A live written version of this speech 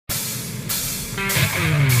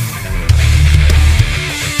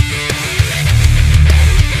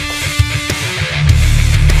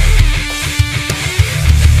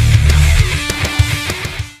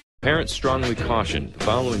Parents strongly caution the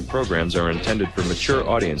following programs are intended for mature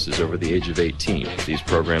audiences over the age of 18. These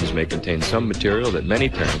programs may contain some material that many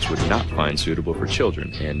parents would not find suitable for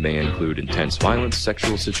children and may include intense violence,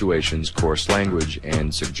 sexual situations, coarse language,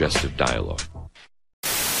 and suggestive dialogue.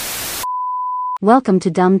 Welcome to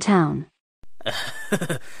Dumbtown.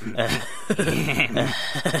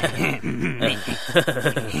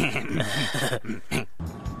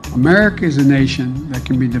 America is a nation that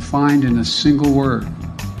can be defined in a single word.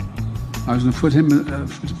 I was going to put him.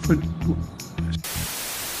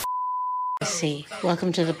 I see.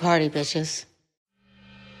 Welcome to the party, bitches.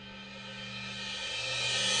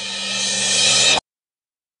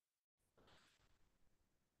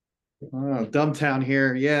 Oh, Dumbtown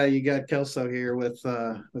here. Yeah, you got Kelso here with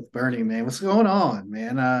Bernie, man. What's going on,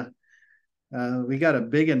 man? We got a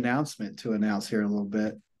big announcement to announce here in a little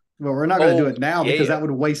bit. Well, we're not going to do it now because that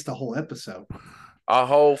would waste the whole episode. A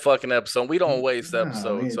whole fucking episode. We don't waste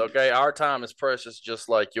episodes, okay? Our time is precious just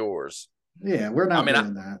like yours. Yeah, we're not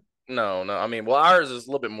doing that. No. I mean, well, ours is a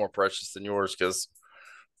little bit more precious than yours because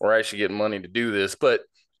we're actually getting money to do this. But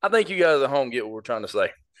I think you guys at home get what we're trying to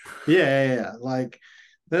say. Yeah. Like,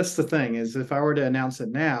 that's the thing is if I were to announce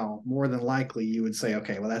it now, more than likely you would say,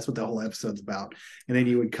 okay, well, that's what the whole episode's about. And then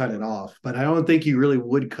you would cut it off. But I don't think you really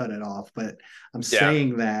would cut it off. But I'm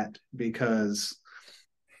saying that because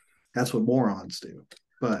that's what morons do.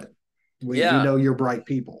 But we know you're bright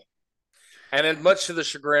people. And then much to the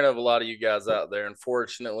chagrin of a lot of you guys out there,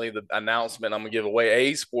 unfortunately, the announcement I'm going to give away,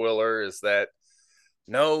 a spoiler, is that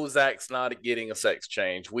no, Zach's not getting a sex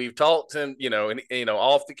change. We've talked to him,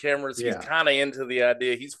 off the cameras. He's kind of into the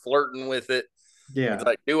idea. He's flirting with it. Yeah. He's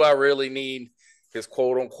like, do I really need his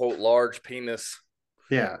quote unquote large penis?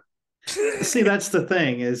 Yeah. See, that's the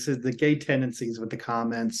thing is the gay tendencies with the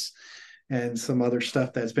comments and some other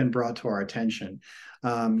stuff that's been brought to our attention.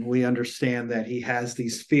 We understand that he has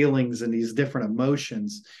these feelings and these different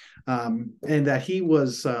emotions, and that he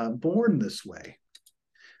was born this way.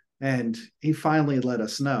 And he finally let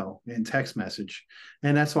us know in text message.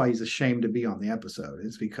 And that's why he's ashamed to be on the episode,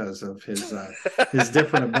 is because of his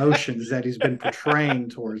different emotions that he's been portraying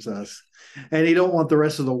towards us. And he don't want the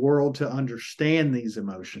rest of the world to understand these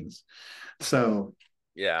emotions. So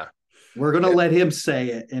yeah, we're going to let him say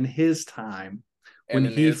it in his time when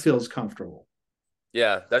he feels comfortable.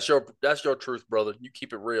 Yeah, that's your truth, brother. You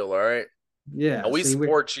keep it real, all right? Yeah. And we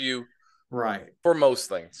support you right for most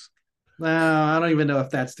things. Well, I don't even know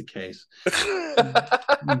if that's the case.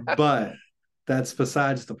 But that's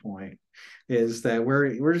besides the point, is that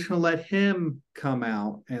we're just going to let him come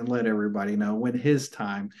out and let everybody know when his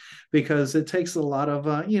time, because it takes a lot of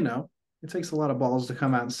it takes a lot of balls to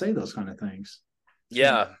come out and say those kind of things.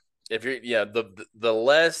 Yeah. If you're the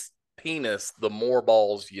less penis, the more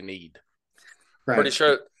balls you need. Right. Pretty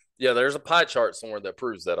sure. Yeah, there's a pie chart somewhere that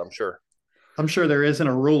proves that, I'm sure. I'm sure there isn't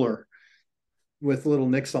a ruler with little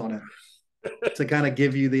nicks on it to kind of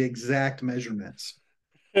give you the exact measurements.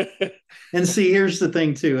 And see, here's the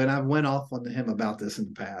thing too, and I've went off on him about this in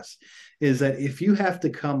the past, is that if you have to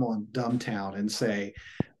come on Dumbtown and say,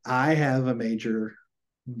 I have a major,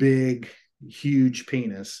 big, huge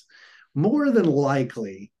penis, more than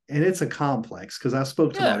likely, and it's a complex, because I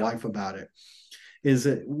spoke to my wife about it, is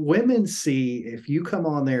that women see if you come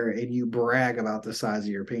on there and you brag about the size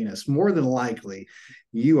of your penis, more than likely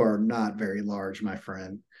you are not very large, my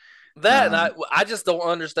friend. I just don't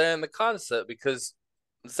understand the concept, because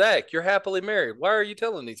Zach, you're happily married. Why are you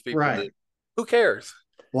telling these people that? Who cares?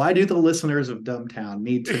 Why do the listeners of Dumbtown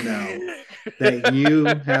need to know that you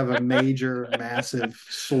have a major, massive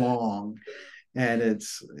schlong, and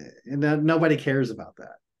nobody cares about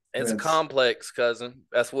that? It's a complex, cousin.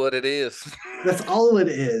 That's what it is. That's all it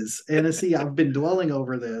is. And see, I've been dwelling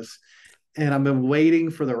over this, and I've been waiting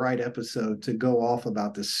for the right episode to go off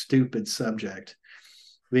about this stupid subject,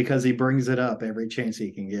 because he brings it up every chance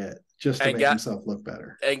he can get just to make himself look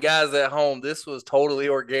better. And guys at home, this was totally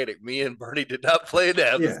organic. Me and Bernie did not plan to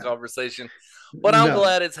have this conversation, but I'm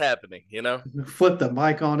glad it's happening, Flip the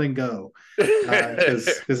mic on and go,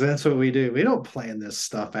 because that's what we do. We don't plan this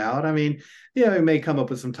stuff out. I mean, we may come up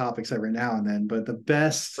with some topics every now and then, but the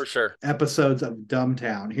best for sure episodes of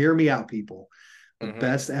Dumbtown, hear me out, people. The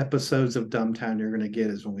best episodes of Dumbtown you're going to get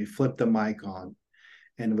is when we flip the mic on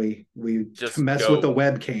and we just mess with the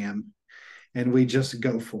webcam and we just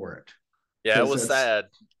go for it. Yeah, it was sad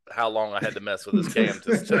how long I had to mess with this cam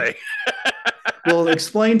today. Well,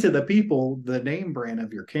 explain to the people the name brand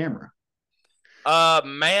of your camera.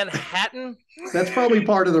 Manhattan. That's probably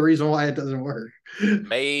part of the reason why it doesn't work.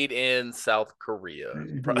 Made in South Korea.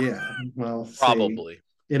 Yeah, well, probably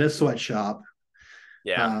in a sweatshop.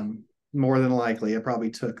 Yeah. More than likely, it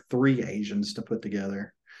probably took 3 Asians to put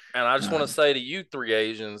together. And I just want to say to you three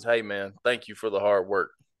Asians, hey, man, thank you for the hard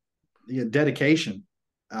work. Dedication.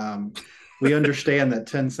 We understand that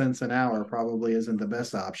 10 cents an hour probably isn't the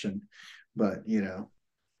best option, but Yeah,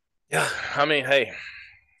 I mean, hey,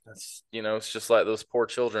 that's it's just like those poor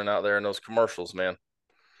children out there in those commercials, man.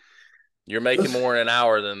 You're making more in an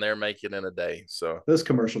hour than they're making in a day. So those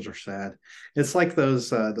commercials are sad. It's like those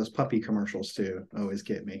puppy commercials too. Always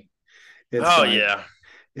get me. Yeah.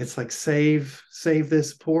 It's like save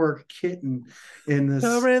this poor kitten in this.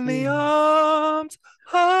 You're in the arms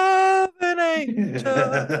of an angel.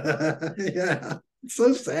 Yeah, it's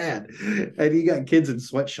so sad. And you got kids in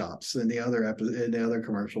sweatshops in the other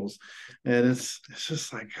commercials, and it's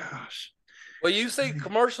just like, gosh. Well, you see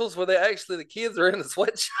commercials where the kids are in the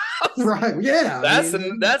sweatshops, right? Yeah,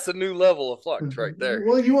 that's a new level of flux right there.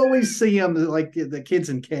 Well, you always see them like the kids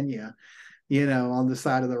in Kenya, on the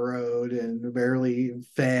side of the road and barely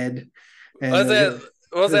fed. And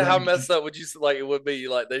was that how messed up would you like it would be?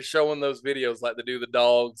 Like they're showing those videos like they do the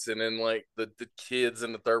dogs and then like the kids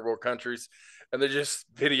in the third world countries, and they're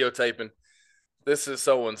just videotaping. This is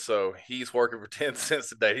so and so. He's working for 10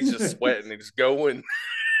 cents a day. He's just sweating. He's going.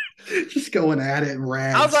 Just going at it in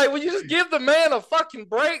rags. I was like, will you just give the man a fucking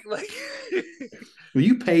break? Like, will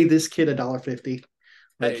you pay this kid $1.50?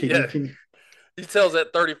 Like, hey, he tells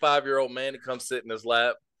that 35-year-old man to come sit in his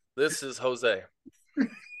lap. This is Jose.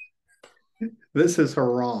 This is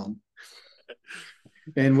Haram.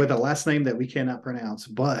 And with a last name that we cannot pronounce,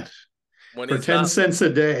 but for 10 cents a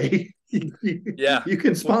day, you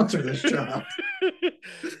can sponsor this job.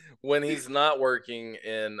 When he's not working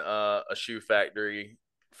in a shoe factory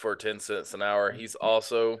for 10 cents an hour, he's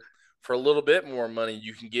also, for a little bit more money,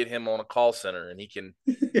 you can get him on a call center and he can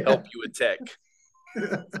help you with tech.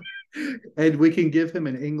 And we can give him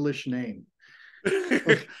an English name.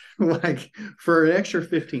 Like for an extra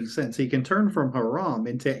 15 cents, he can turn from Haram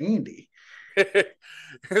into Andy.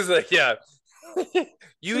 It's like, yeah.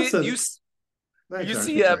 you see you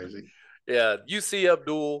see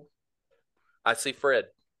Abdul. I see Fred.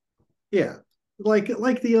 Yeah.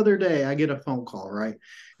 Like the other day, I get a phone call, right?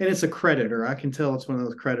 And it's a creditor. I can tell it's one of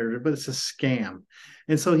those creditors, but it's a scam.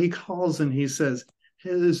 And so he calls and he says, hey,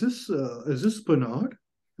 is this Bernard?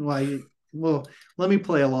 Well, let me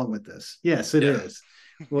play along with this. Yes, it is.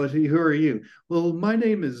 Well, who are you? Well, my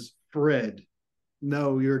name is Fred.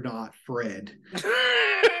 No, you're not Fred.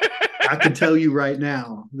 I can tell you right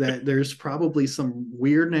now that there's probably some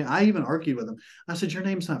weird name. I even argued with him. I said, your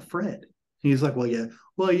name's not Fred. He's like, well, yeah.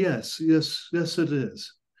 Well, yes, it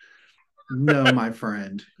is. No, my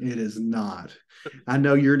friend, it is not. I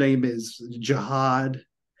know your name is Jihad,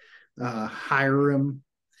 Hiram.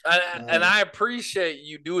 And I appreciate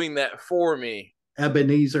you doing that for me.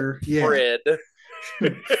 Ebenezer. Yeah.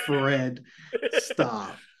 Fred.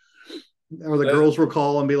 Stop. Or the girls will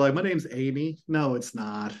call and be like, my name's Amy. No, it's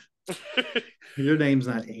not. Your name's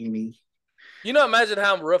not Amy. Imagine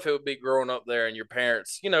how rough it would be growing up there and your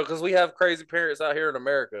parents, because we have crazy parents out here in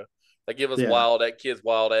America that give us kids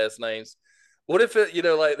wild ass names. What if it,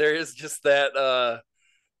 like there is just that,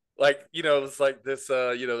 it's like this,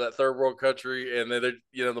 that third world country. And then,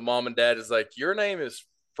 the mom and dad is like, your name is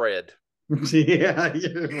Fred. Yeah,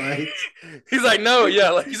 you're right. He's like, no,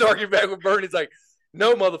 yeah. Like he's arguing back with Bernie. He's like,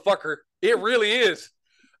 no, motherfucker, it really is.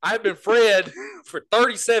 I've been Fred for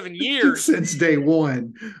 37 years. Since day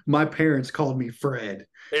one, my parents called me Fred.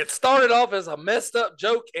 It started off as a messed up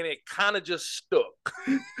joke, and it kind of just stuck.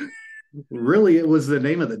 Really, it was the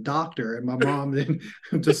name of the doctor, and my mom then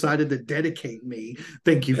decided to dedicate me.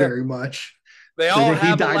 Thank you very much. They all have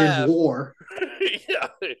he died in war. Yeah,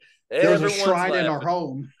 there was a shrine in our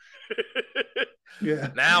home. Yeah.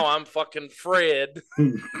 Now I'm fucking Fred.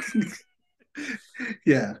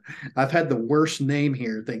 Yeah, I've had the worst name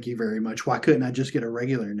here. Thank you very much. Why couldn't I just get a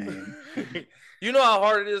regular name? You know how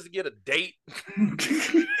hard it is to get a date?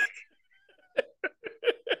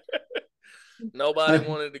 Nobody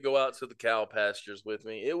wanted to go out to the cow pastures with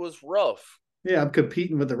me. It was rough. Yeah, I'm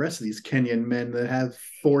competing with the rest of these Kenyan men that have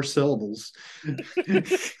 4 syllables.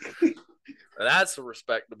 That's a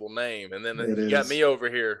respectable name. And then you got me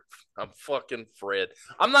over here. I'm fucking Fred.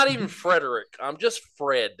 I'm not even Frederick. I'm just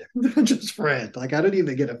Fred. Just Fred. Like, I don't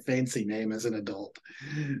even get a fancy name as an adult.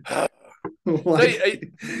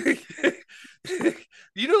 Like, have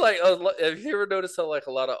you ever noticed how, like,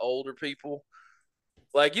 a lot of older people,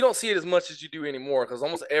 like, you don't see it as much as you do anymore because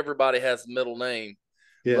almost everybody has a middle name.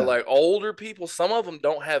 Yeah. But, like, older people, some of them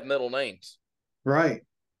don't have middle names. Right.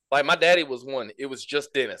 Like, my daddy was one. It was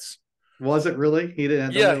just Dennis. Was it really? He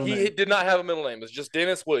didn't have middle name. He did not have a middle name. It was just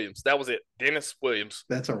Dennis Williams. That was it. Dennis Williams.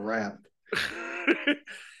 That's a wrap.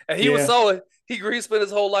 And he was solid. He spent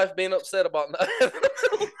his whole life being upset about not having a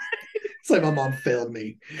middle name. It's like my mom failed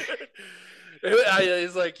me.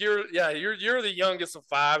 He's like, you're the youngest of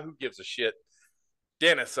 5. Who gives a shit?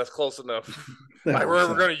 Dennis, that's close enough. Like, we're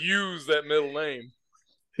ever going to use that middle name.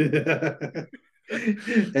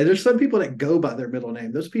 And there's some people that go by their middle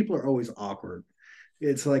name. Those people are always awkward.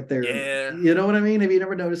 It's like they're, you know what I mean? Have you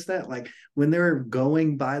never noticed that? Like when they're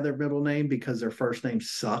going by their middle name because their first name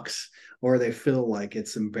sucks or they feel like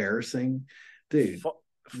it's embarrassing. Dude.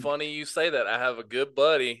 Funny you say that. I have a good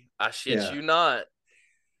buddy. I shit you not.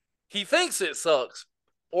 He thinks it sucks.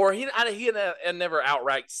 Or he never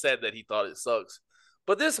outright said that he thought it sucks.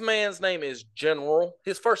 But this man's name is General.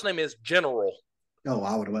 His first name is General. Oh,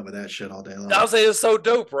 I would have went with that shit all day long. I was saying it's so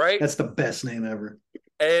dope, right? That's the best name ever.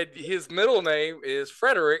 And his middle name is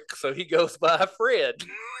Frederick, so he goes by Fred.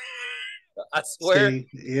 I swear. See,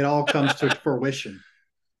 it all comes to fruition.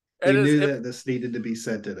 He knew that this needed to be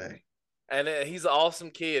said today. And he's an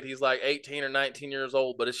awesome kid. He's like 18 or 19 years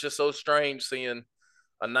old, but it's just so strange seeing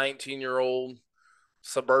a 19-year-old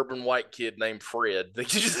suburban white kid named Fred.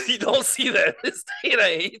 You don't see that in this day and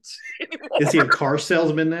age anymore. Is he a car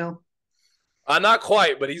salesman now? Not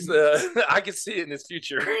quite, but he's I can see it in his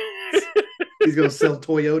future. He's gonna sell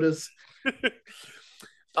Toyotas.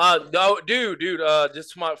 No, dude,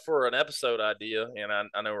 just for an episode idea, and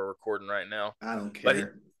I know we're recording right now. I don't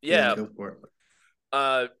care. But go for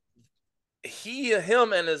it.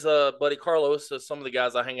 Him and his buddy Carlos, some of the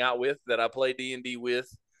guys I hang out with that I play D&D with,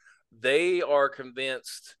 they are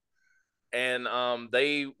convinced, and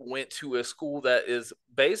they went to a school that is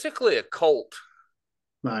basically a cult.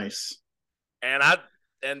 Nice.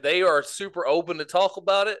 And they are super open to talk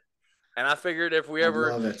about it. And I figured if we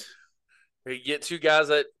ever get 2 guys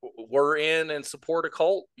that were in and support a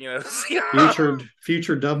cult,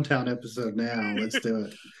 future Dumbtown episode now. Let's do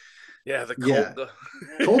it. Yeah, the cult. Yeah.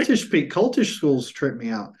 Cultish schools trip me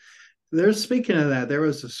out. Speaking of that, there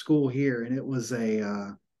was a school here, and it was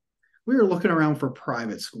we were looking around for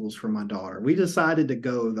private schools for my daughter. We decided to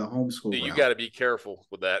go the homeschool route. You got to be careful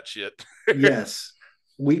with that shit. Yes.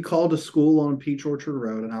 We called a school on Peach Orchard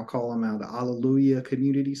Road, and I'll call them out, the Alleluia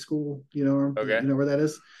Community School. You know, okay. You know where that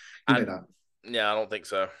is? Yeah, I don't think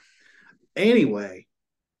so. Anyway,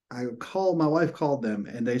 my wife called them,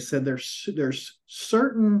 and they said there's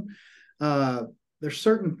certain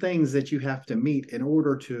things that you have to meet in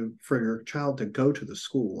order for your child to go to the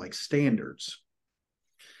school, like standards.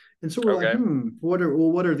 And so we're like, what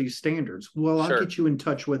are these standards? Well, I'll get you in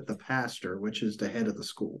touch with the pastor, which is the head of the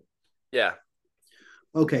school. Yeah.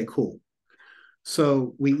 Okay, cool.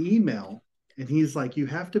 So we email, and he's like, you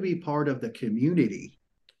have to be part of the community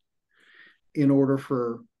in order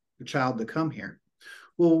for the child to come here.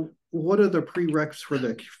 Well, what are the prereqs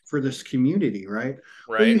for this community, right?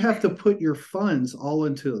 Well, you have to put your funds all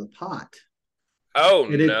into the pot. Oh,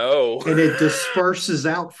 no. And it disperses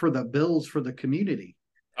out for the bills for the community.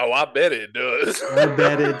 Oh, I bet it does. I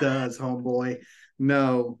bet it does, homeboy.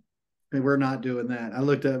 No. We're not doing that. I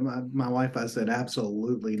looked at my wife. I said,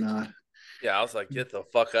 absolutely not. Yeah, I was like, get the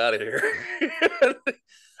fuck out of here.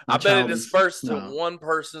 I bet it dispersed to one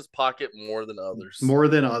person's pocket more than others. More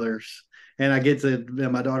than others. And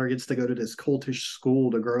my daughter gets to go to this cultish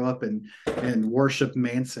school to grow up and worship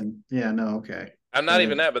Manson. Yeah, no, okay. I'm not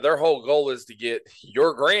even that, but their whole goal is to get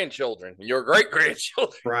your grandchildren, your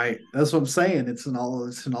great-grandchildren. Right. That's what I'm saying. It's an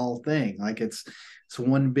all thing. Like it's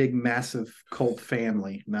one big massive cult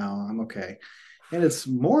family. No, I'm okay. And it's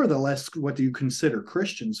more or less what do you consider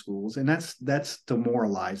Christian schools, and that's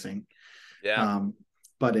demoralizing. Yeah.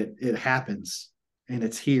 But it happens, and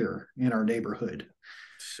it's here in our neighborhood.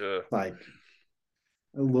 Sure. Like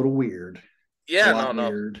a little weird. Yeah,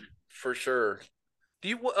 no, for sure. Do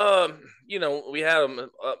you we had them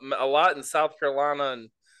a lot in South Carolina and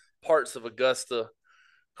parts of Augusta,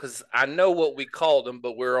 because I know what we called them,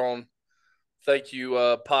 but we're on. Thank you,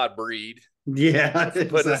 Podbreed. Yeah, for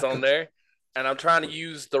putting us on there, and I'm trying to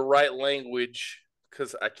use the right language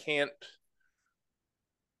because I can't.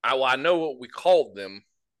 I know what we called them.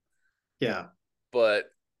 Yeah, but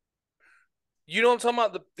you know what I'm talking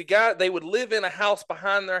about. The guy, they would live in a house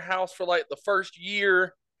behind their house for like the first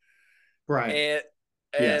year, right?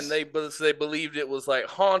 And they believed it was like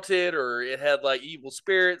haunted or it had like evil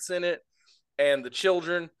spirits in it, and the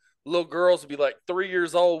children. Little girls would be like 3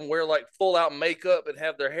 years old and wear like full out makeup and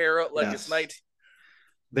have their hair up like it's 19.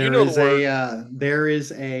 There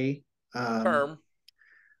is a term.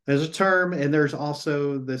 There's a term, and there's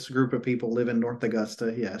also this group of people live in North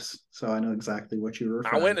Augusta. Yes, so I know exactly what you were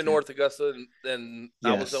referring to. I went to North Augusta, and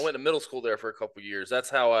I went to middle school there for a couple of years.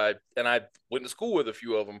 That's how I went to school with a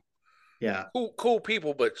few of them. Yeah, cool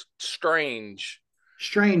people, but strange.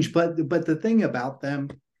 strange. But the thing about them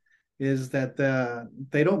is that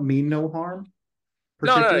they don't mean no harm,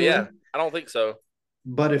 No, particularly. yeah, I don't think so.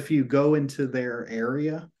 But if you go into their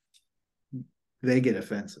area, they get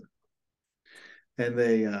offensive, and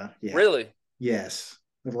they yeah, Really? yes,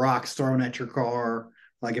 the rocks thrown at your car.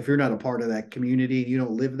 Like if you're not a part of that community, you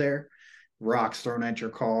don't live there, rocks thrown at your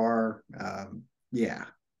car. Yeah,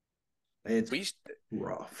 it's We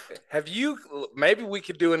rough. have you? Maybe we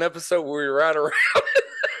could do an episode where we ride around.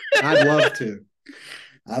 I'd love to.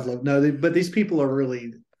 I'd love no, but these people are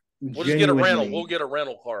really. We'll just get a rental. We'll get a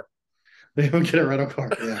rental car. We'll get a rental car.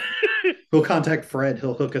 Yeah, we'll contact Fred.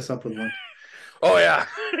 He'll hook us up with one Oh yeah.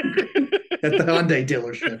 at the Hyundai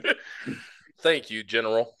dealership. Thank you,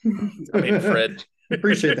 General. I mean, Fred.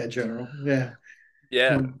 Appreciate that, General. Yeah,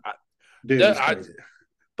 Yeah, dude, Yeah, it's crazy.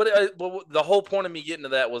 but the whole point of me getting to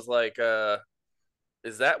that was like,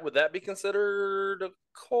 would that be considered a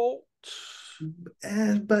cult?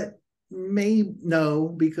 But no,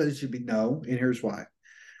 because you'd be no, and here's why.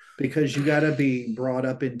 Because you got to be brought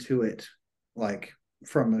up into it, like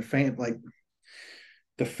from a like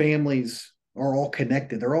the families are all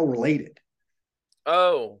connected, they're all related.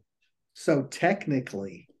 Oh, So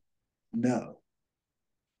technically, no,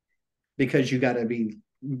 because you got to be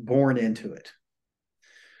born into it.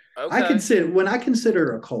 okay. I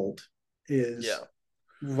consider a cult is Yeah.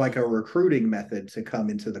 like a recruiting method to come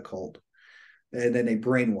into the cult, and then they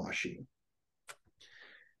brainwash you.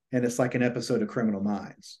 And it's like an episode of Criminal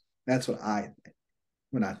Minds. That's what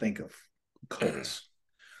when I think of cults.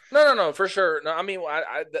 No, for sure. No, I mean,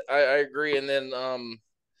 I agree. And then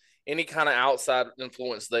any kind of outside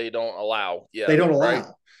influence they don't allow. Yeah, They don't allow. right?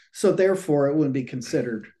 So therefore it wouldn't be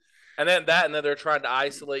considered. And then they're trying to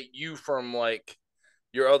isolate you from like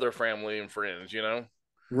your other family and friends, you know?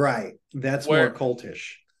 Right. That's Where- more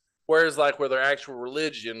cultish. Whereas like where their actual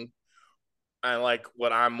religion and like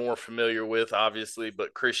what I'm more familiar with, obviously,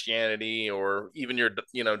 but Christianity or even your,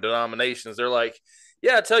 denominations, they're like,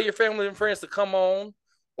 yeah, tell your family and friends to come on.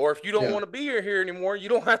 Or if you don't Yeah. want to be here anymore, you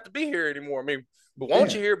don't have to be here anymore. I mean, we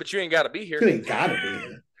want Yeah. you here, but you ain't got to be You here. ain't gotta be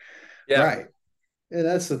here. Yeah. Right. And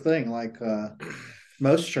that's the thing. Like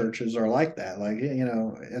most churches are like that. Like,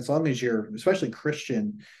 as long as you're especially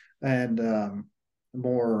Christian and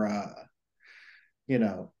more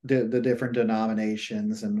the different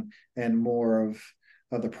denominations and more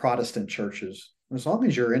of the Protestant churches, as long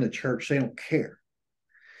as you're in a church, they don't care.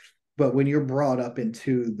 But when you're brought up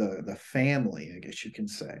into the family, I guess you can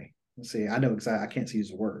say, see, I know exactly, I can't use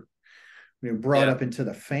the word. When you're brought Yeah. up into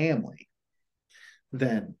the family,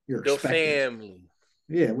 then you're Your expected. family.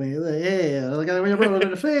 Yeah, when you're brought up in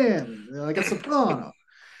the family, like a soprano.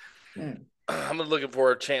 Yeah. I'm looking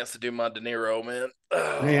for a chance to do my De Niro, man.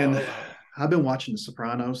 Man, I've been watching The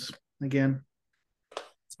Sopranos again.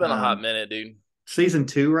 It's been a hot minute, dude. Season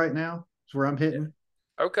 2 right now is where I'm hitting.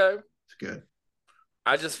 Okay. It's good.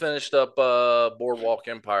 I just finished up Boardwalk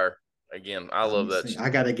Empire again. I love that shit. I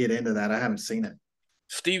got to get into that. I haven't seen it.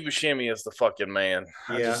 Steve Buscemi is the fucking man.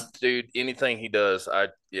 Yeah. Dude, anything he does,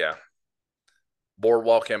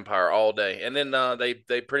 Boardwalk Empire all day. And then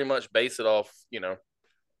they pretty much base it off,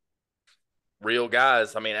 real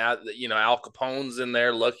guys. I mean, Al Capone's in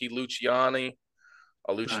there, Lucky Luciano.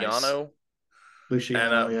 Luciano,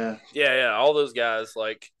 And, yeah. yeah, all those guys.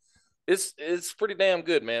 Like, it's pretty damn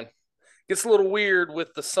good, man. Gets a little weird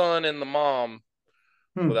with the son and the mom,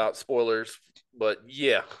 without spoilers, but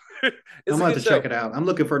yeah, I'm gonna have to check it out. I'm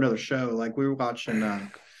looking for another show. Like we were watching,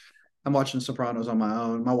 I'm watching Sopranos on my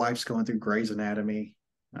own. My wife's going through Grey's Anatomy,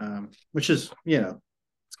 which is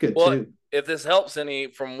it's good too. If this helps any,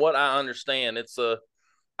 from what I understand, I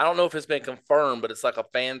don't know if it's been confirmed, but it's like a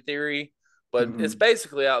fan theory, but it's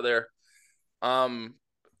basically out there.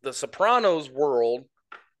 The Sopranos world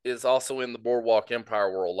is also in the Boardwalk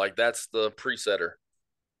Empire world. Like that's the presetter.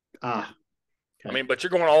 Okay. I mean, but you're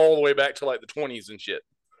going all the way back to like the 20s and shit.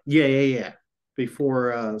 Yeah.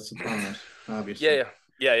 Before Sopranos, obviously.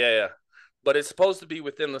 Yeah. But it's supposed to be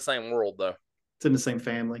within the same world, though. It's in the same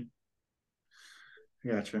family.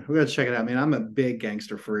 Gotcha. We got to check it out. I mean, I'm a big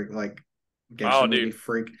gangster freak, like gangster movie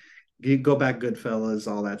freak. You go back, Goodfellas,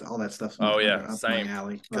 all that stuff. Oh yeah, up same. my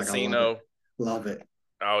alley. Casino. Love it.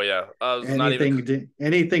 Oh yeah.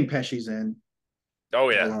 Anything Pesci's in. Oh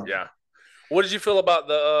yeah. What did you feel about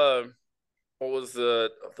the what was the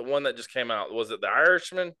one that just came out? Was it The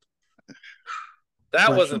Irishman?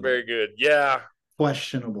 That wasn't very good. Yeah.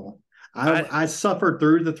 Questionable. I suffered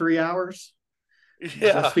through the 3 hours.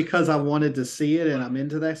 Yeah. Just because I wanted to see it and I'm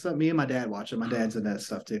into that stuff. Me and my dad watch it. My dad's in that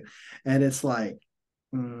stuff too. And it's like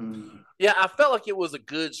yeah, I felt like it was a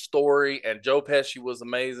good story and Joe Pesci was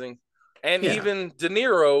amazing. And even De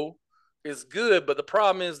Niro is good, but the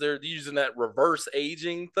problem is they're using that reverse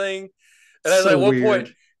aging thing. And So at one weird. point,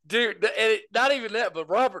 dude, not even that, but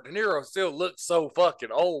Robert De Niro still looks so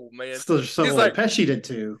fucking old, man. Still so He's old. like, Pesci did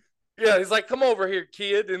too. yeah, he's like, come over here,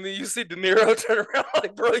 kid. And then you see De Niro turn around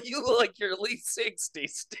like, bro, you look like you're at least 60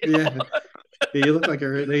 still. Yeah. He look like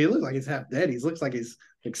he's half dead. He looks like he's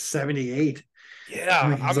like 78.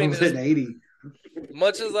 Yeah, He's almost hitting 80.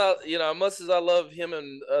 much as I love him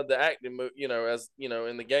and the acting, as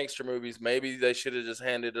in the gangster movies, maybe they should have just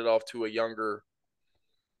handed it off to a younger,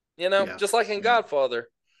 just like in Godfather.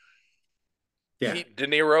 Yeah. De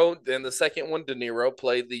Niro, and the second one, De Niro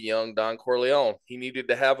played the young Don Corleone. He needed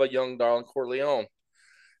to have a young Don Corleone.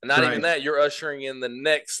 And not even that, you're ushering in the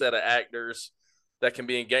next set of actors that can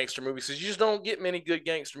be in gangster movies, because you just don't get many good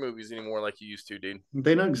gangster movies anymore like you used to, dude.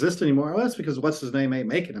 They don't exist anymore. Well, that's because what's his name ain't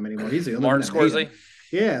making them anymore. He's the only Martin one that made Scorsese? them.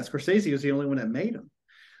 Yeah, Scorsese was the only one that made them.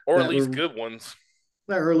 Or at least good ones.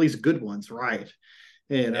 Or at least good ones, right.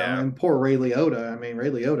 And poor Ray Liotta. I mean, Ray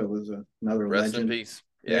Liotta was another Rest legend. in peace.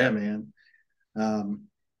 Yeah, man.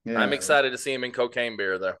 I'm excited to see him in Cocaine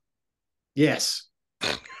Bear, though. Yes.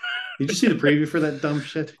 Did you see the preview for that dumb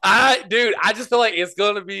shit? I just feel like it's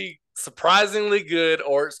going to be surprisingly good,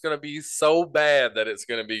 or it's going to be so bad that it's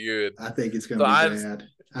going to be good. I think it's going to be bad.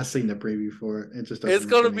 I've seen the preview for it. It's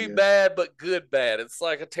going to be bad, but good bad. It's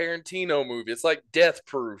like a Tarantino movie. It's like Death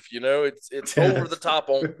Proof, It's over the top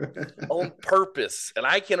on purpose, and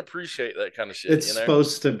I can appreciate that kind of shit. It's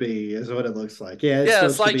supposed to be, is what it looks like. Yeah,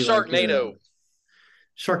 it's like Sharknado.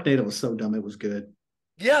 Sharknado was so dumb it was good.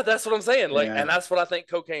 Yeah, that's what I'm saying. And that's what I think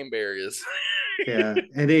Cocaine Bear is. Yeah,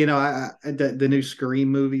 and the new Scream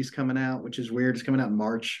movie's coming out, which is weird. It's coming out in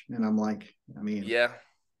March, and I'm like, yeah.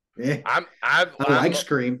 I like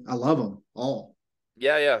Scream. I love them all.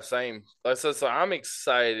 Yeah, same. So I'm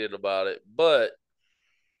excited about it, but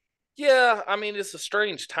yeah, it's a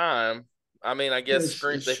strange time. I guess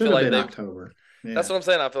Scream. They feel like October. Yeah. That's what I'm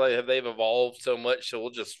saying. I feel like they've evolved so much, so we'll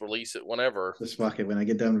just release it whenever. Just fuck it. When I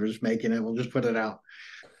get done with just making it, we'll just put it out.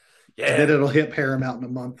 Yeah. And then it'll hit Paramount in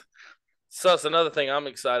a month. So that's another thing I'm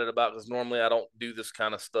excited about, because normally I don't do this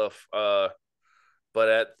kind of stuff. But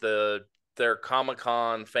at their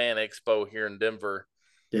Comic-Con Fan Expo here in Denver,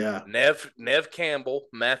 yeah, Nev Campbell,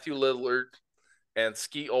 Matthew Lillard, and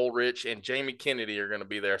Skeet Ulrich and Jamie Kennedy are going to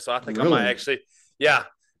be there. So I think I might actually,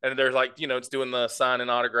 and they're like, it's doing the signing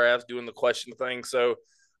autographs, doing the question thing. So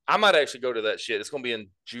I might actually go to that shit. It's going to be in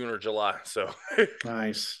June or July. So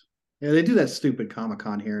nice. Yeah, they do that stupid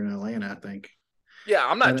Comic-Con here in Atlanta, I think. Yeah,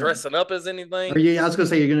 I'm not dressing up as anything. I was going to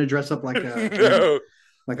say, you're going to dress up like a no.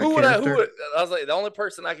 Like a character. I was like, the only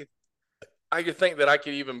person I could think that I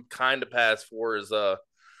could even kind of pass for is the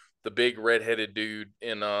big redheaded dude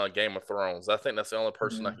in Game of Thrones. I think that's the only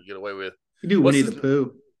person I could get away with. You do Winnie the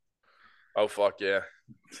Pooh. Oh fuck yeah!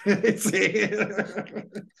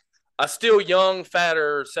 A still young,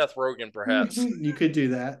 fatter Seth Rogen, perhaps. You could do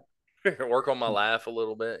that. Work on my laugh a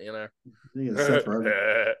little bit, Seth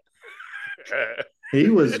Rogen. He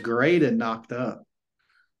was great and Knocked Up.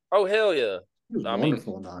 Oh hell yeah! He was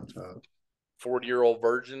wonderful Knocked Up. 40-year-old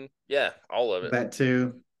virgin. Yeah, all of it. That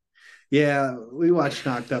too. Yeah, we watched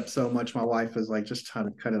Knocked Up so much. My wife was like, just trying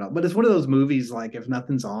to cut it off. But it's one of those movies, like, if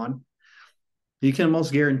nothing's on, you can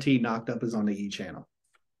almost guarantee Knocked Up is on the E! channel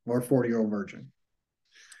or 40-year-old virgin.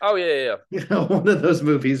 Oh yeah. One of those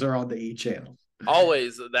movies are on the E! channel.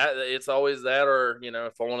 Always that. It's always that, or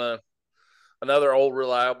if I want to. Another old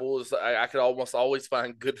reliable is I could almost always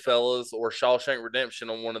find Goodfellas or Shawshank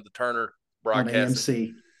Redemption on one of the Turner broadcasts.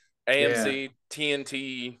 On AMC,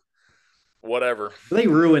 TNT, whatever. They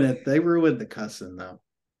ruin it. They ruined the cussing though.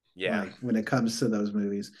 Yeah. Like, when it comes to those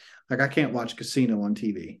movies, like I can't watch Casino on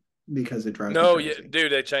TV because it drives me crazy.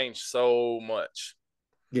 Dude, they changed so much.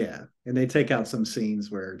 Yeah, and they take out some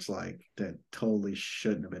scenes where it's like that totally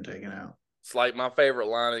shouldn't have been taken out. It's like my favorite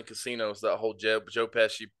line in Casino is that whole Joe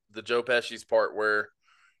Pesci's part where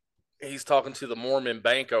he's talking to the Mormon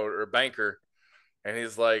banker, and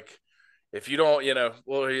he's like, if you don't,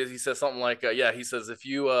 he says something like, he says, if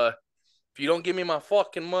you don't give me my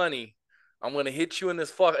fucking money, I'm gonna hit you in the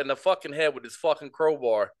fucking head with this fucking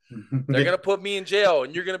crowbar. They're gonna put me in jail,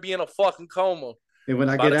 and you're gonna be in a fucking coma. And when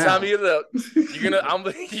by the time you get up,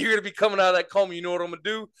 you're gonna be coming out of that coma. You know what I'm gonna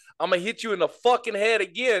do? I'm gonna hit you in the fucking head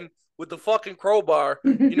again with the fucking crowbar.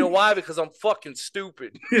 You know why? Because I'm fucking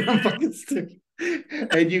stupid. I'm fucking stupid.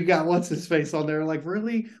 And you got what's his face on there? Like,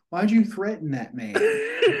 really? Why'd you threaten that man?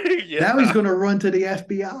 Now he's gonna run to the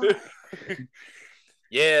FBI.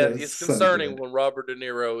 Yeah, it's concerning when Robert De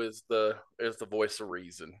Niro is the voice of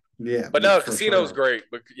reason. Yeah, but no, Casino's great.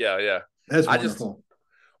 But yeah, that's wonderful.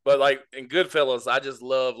 But like in Goodfellas, I just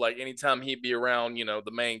love like anytime he'd be around,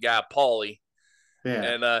 the main guy, Paulie. Yeah.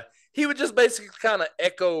 And he would just basically kind of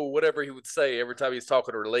echo whatever he would say every time he's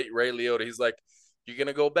talking to Ray Liotta. He's like, "You're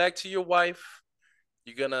gonna go back to your wife.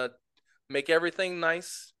 You're gonna make everything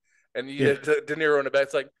nice." And De Niro in the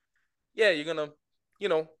back's like, "Yeah, you're gonna,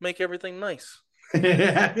 make everything nice."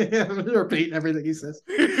 Repeating everything he says.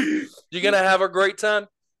 You're gonna have a great time.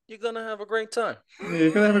 You're gonna have a great time.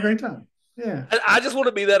 You're gonna have a great time. Yeah. I just want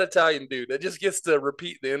to be that Italian dude that just gets to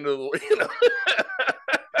repeat the end of the.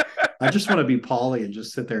 I just want to be Paulie and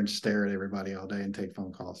just sit there and stare at everybody all day and take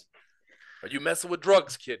phone calls. Are you messing with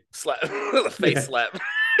drugs, kid? Slap, face slap.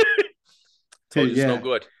 Told you it's no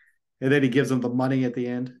good. And then he gives them the money at the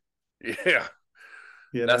end. Yeah.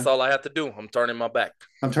 That's all I have to do. I'm turning my back.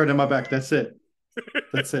 That's it.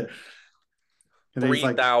 That's it.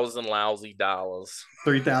 $3,000 lousy dollars.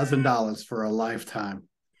 $3,000 for a lifetime.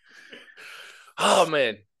 Oh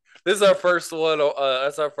man, this is our first one.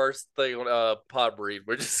 That's our first thing on Pod Breed.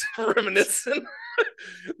 We're just reminiscing.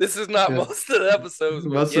 This is not most of the episodes.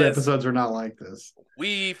 Most of the episodes are not like this.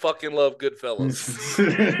 We fucking love Goodfellas.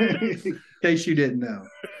 In case you didn't know.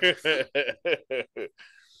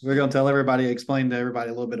 We're going to explain to everybody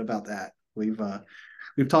a little bit about that. We've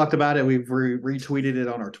talked about it. We've retweeted it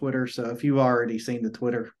on our Twitter. So if you've already seen the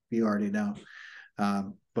Twitter, you already know.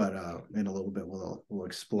 But in a little bit, we'll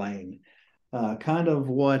explain kind of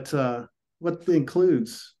what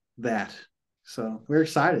includes that. So we're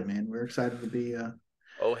excited, man. We're excited to be.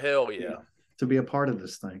 Oh hell yeah! To be a part of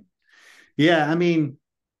this thing. Yeah, I mean,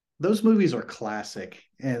 those movies are classic,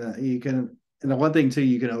 and you can. And the one thing too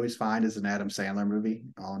you can always find is an Adam Sandler movie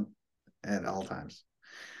on at all times.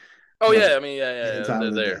 Oh yeah, I mean yeah,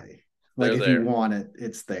 they're there. Like if you want it,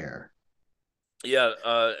 it's there. Yeah,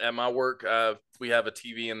 at my work, we have a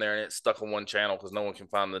TV in there and it's stuck on one channel because no one can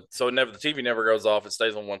find the TV never goes off. It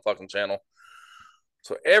stays on one fucking channel.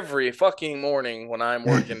 So every fucking morning when I'm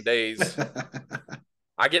working days,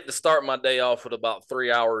 I get to start my day off with about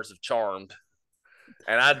 3 hours of Charmed,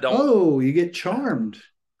 and I don't. Oh, you get Charmed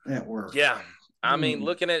at work. Yeah, I mean,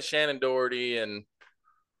 looking at Shannon Doherty and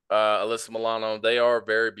Alyssa Milano, they are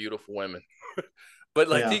very beautiful women. But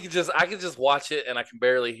like I can just watch it and I can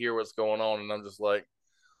barely hear what's going on, and I'm just like,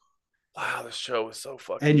 wow, this show is so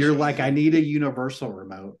fucking. And you're like, I need a universal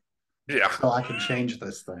remote, yeah, so I can change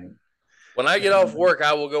this thing. When I get off work,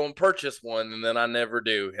 I will go and purchase one, and then I never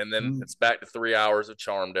do, and then it's back to 3 hours of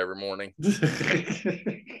Charmed every morning,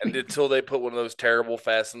 and until they put one of those terrible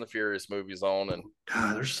Fast and the Furious movies on, and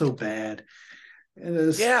God, they're so bad.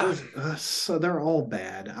 So they're all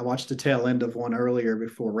bad. I watched the tail end of one earlier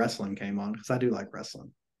before wrestling came on because I do like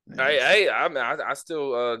wrestling. I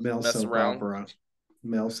still mess around.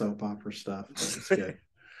 Male soap opera stuff. It's good.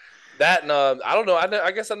 That and I don't know.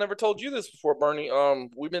 I guess I never told you this before, Bernie.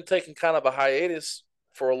 We've been taking kind of a hiatus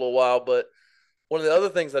for a little while, but one of the other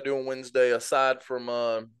things I do on Wednesday, aside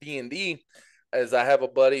from D&D, is I have a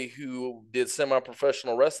buddy who did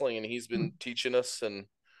semi-professional wrestling, and he's been teaching us, and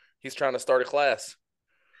he's trying to start a class.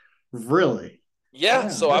 Really? Yeah.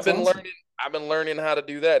 So I've been learning. I've been learning how to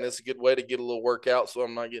do that, and it's a good way to get a little workout, so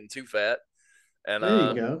I'm not getting too fat. And there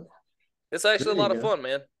you go. It's actually a lot of fun,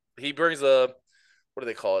 man. He brings a, what do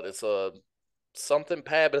they call it? It's a something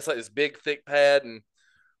pad, but it's like this big, thick pad, and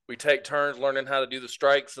we take turns learning how to do the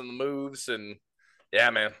strikes and the moves, and yeah,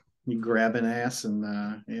 man. You grabbing ass and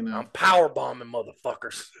I'm power bombing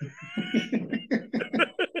motherfuckers.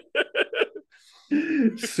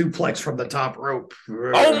 Suplex from the top rope.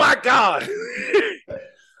 Oh my God.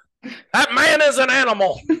 That man is an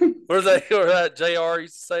animal. Or that JR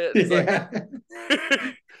used to say it. Yeah.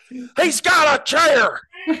 He's got a chair.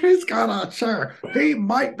 He's got a chair. He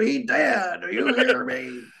might be dead. Do you hear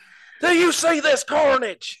me? Do you see this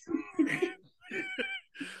carnage?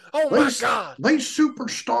 Oh my God. These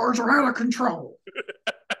superstars are out of control.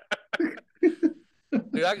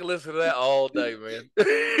 Dude, I can listen to that all day, man.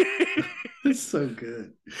 It's so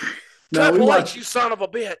good. Triple H, you son of a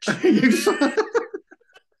bitch.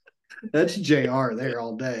 That's JR there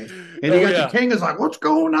all day. And you got the King is like, what's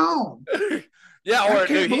going on? Yeah, I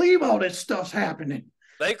can't believe all this stuff's happening.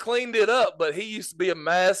 They cleaned it up, but he used to be a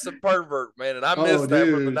massive pervert, man, and I missed that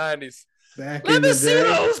from the 90s. Let me see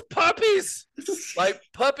those puppies. Like,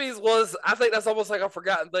 puppies was, I think that's almost like a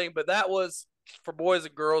forgotten thing, but that was for boys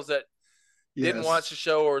and girls that didn't watch the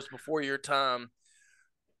show or was before your time.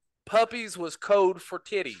 Puppies was code for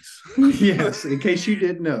titties. Yes, in case you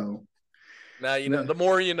didn't know. Now you know. The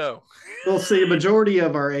more you know. We'll see. A majority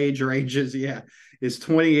of our age ranges, is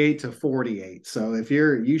 28 to 48. So if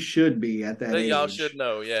you should be at that age. Y'all should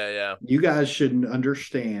know. Yeah. You guys should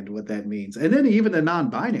understand what that means. And then even the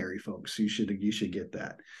non-binary folks, you should get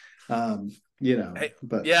that. But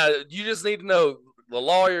you just need to know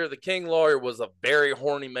the King lawyer was a very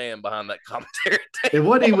horny man behind that commentary table. And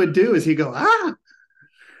what he would do is he'd go,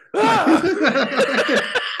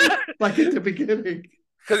 like at the beginning.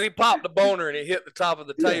 Because he popped a boner and he hit the top of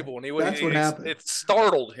the table, and that's what happened. It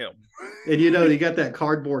startled him. And you got that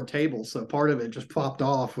cardboard table, so part of it just popped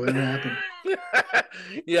off when it happened.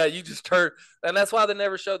 Yeah, you just turned, and that's why they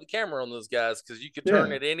never showed the camera on those guys, because you could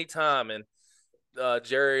turn at any time, and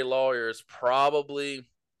Jerry Lawyer is probably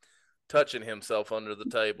touching himself under the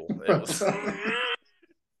table. It was.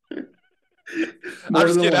 I'm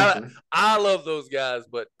just kidding. I love those guys,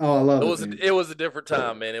 but I love it was a different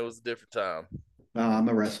time, man. It was a different time. I'm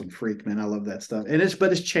a wrestling freak, man. I love that stuff, and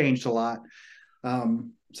it's changed a lot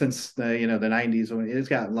since the 90s. When it's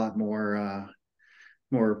got a lot more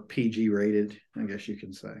PG rated, I guess you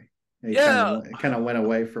can say. It kind of went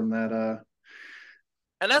away from that.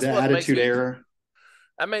 And that's the what Attitude Era.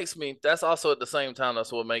 That's also at the same time,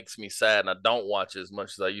 that's what makes me sad, and I don't watch as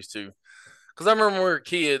much as I used to. Because I remember when we were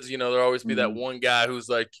kids, there'd always be that one guy who's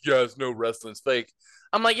like, "You guys know wrestling's fake."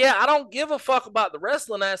 I'm like, yeah, I don't give a fuck about the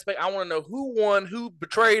wrestling aspect. I want to know who won, who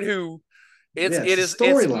betrayed who. It's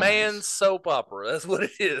man's soap opera. That's what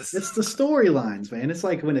it is. It's the storylines, man. It's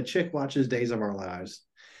like when a chick watches Days of Our Lives.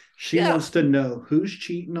 She wants to know who's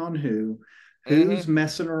cheating on who's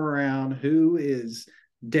messing around, who is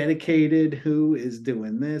dedicated, who is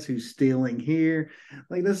doing this, who's stealing here.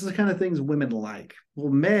 Like, this is the kind of things women like.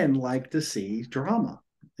 Well, men like to see drama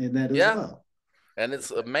in that as well. And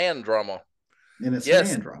it's a man drama. And it's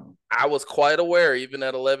man drama. I was quite aware, even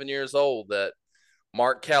at 11 years old, that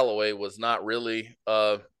Mark Calloway was not really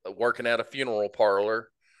working at a funeral parlor.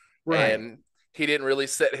 Right. And he didn't really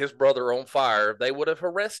set his brother on fire. They would have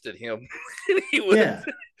arrested him.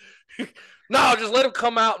 No, just let him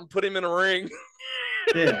come out and put him in a ring.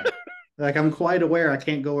 Yeah. Like, I'm quite aware I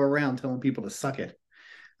can't go around telling people to suck it.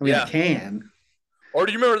 I mean, I can. Or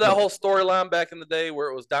do you remember that whole storyline back in the day where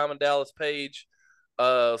it was Diamond Dallas Page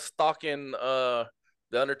stalking the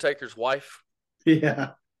Undertaker's wife?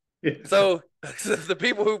 Yeah. So the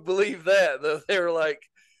people who believe that, they were like,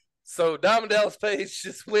 so Diamond Dallas Page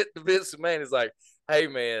just went to Vince McMahon. He's like, "Hey,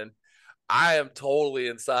 man, I am totally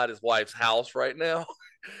inside his wife's house right now."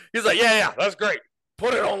 He's like, yeah, that's great.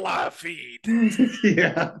 Put it on live feed.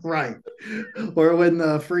 Yeah, right. Or when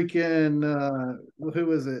the freaking, who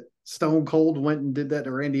was it? Stone Cold went and did that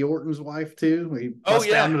to Randy Orton's wife, too. He bust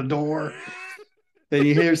down the door. And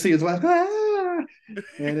you see his wife, and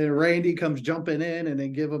then Randy comes jumping in and they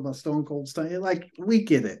give him a Stone Cold stun. Like, we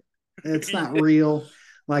get it. It's not real.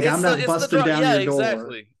 Like, I'm not busting down your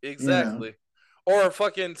door. Exactly. Or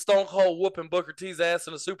fucking Stone Cold whooping Booker T's ass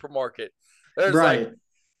in a supermarket. There's like,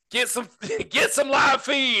 get some live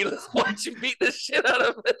feed. Let's watch you beat the shit out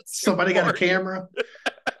of it. Somebody got a camera.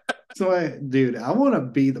 So, I want to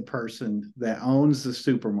be the person that owns the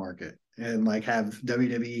supermarket and like have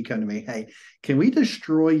WWE come to me. Hey, can we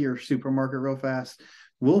destroy your supermarket real fast?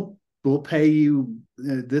 We'll pay you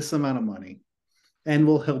this amount of money, and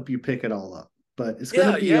we'll help you pick it all up. But it's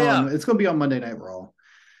gonna be it's gonna be on Monday Night Raw,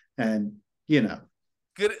 and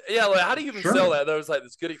good. Yeah, like, how do you even sell that? Though it's like,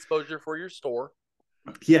 it's good exposure for your store.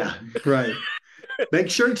 Yeah, right. Make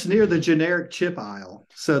sure it's near the generic chip aisle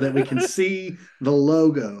so that we can see the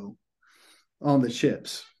logo on the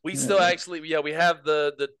chips. We still actually, we have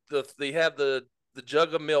the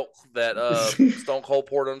jug of milk that Stone Cold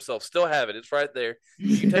poured on himself. Still have it. It's right there.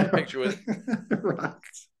 You can take a picture with it. Right.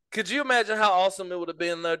 Could you imagine how awesome it would have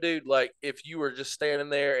been, though, dude? Like, if you were just standing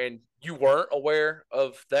there and you weren't aware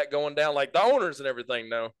of that going down, like the owners and everything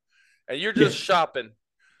know, and you're just shopping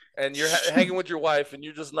and you're hanging with your wife and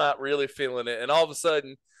you're just not really feeling it. And all of a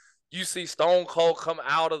sudden you see Stone Cold come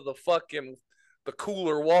out of the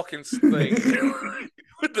cooler walking thing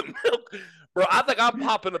with the milk. Bro, I think I'm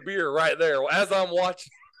popping a beer right there as I'm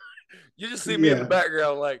watching. You just see me in the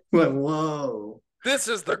background like, whoa. This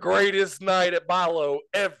is the greatest night at Bilo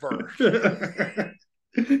ever.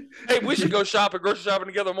 Hey, we should go grocery shopping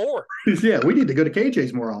together more. Yeah, we need to go to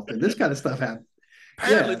KJ's more often. This kind of stuff happens.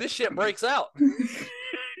 Apparently, this shit breaks out.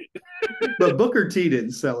 But Booker T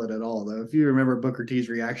didn't sell it at all, though. If you remember Booker T's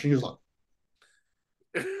reaction, he was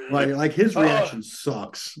like his reaction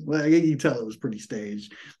sucks. Like, you can tell it was pretty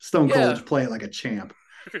staged. Stone Cold's playing like a champ.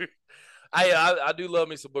 I do love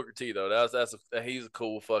me some Booker T, though. He's a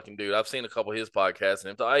cool fucking dude. I've seen a couple of his podcasts,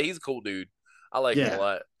 and he's a cool dude. I like him a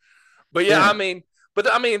lot. But I mean,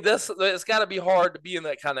 But I mean, it's got to be hard to be in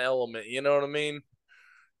that kind of element. You know what I mean?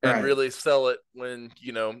 And Right. really sell it when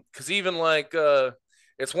because even like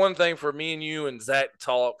it's one thing for me and you and Zach to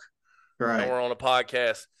talk, Right. and we're on a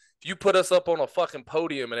podcast. If you put us up on a fucking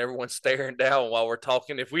podium and everyone's staring down while we're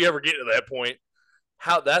talking, if we ever get to that point,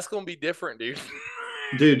 how that's going to be different, dude.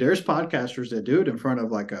 Dude, there's podcasters that do it in front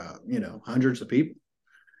of like hundreds of people,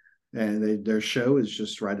 and their show is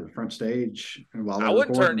just right at the front stage. And while I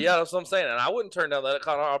wouldn't turn. Yeah, that's what I'm saying, and I wouldn't turn down that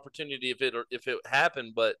kind of opportunity if it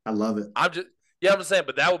happened. But I love it. I'm just saying,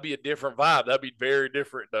 but that would be a different vibe. That'd be very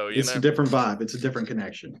different, though. It's a different vibe. It's a different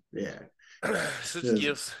connection. Yeah. So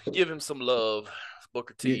just give him some love,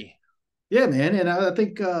 Booker T. Yeah, man, and I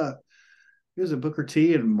think it was a Booker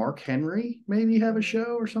T and Mark Henry maybe have a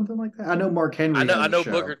show or something like that. I know Mark Henry. I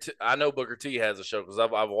know Booker T has a show because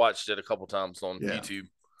I've watched it a couple times on YouTube.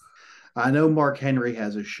 I know Mark Henry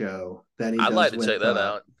has a show that he. I'd like to check that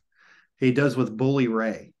out. He does with Bully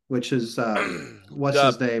Ray, which is what's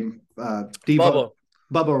his name? Bubba.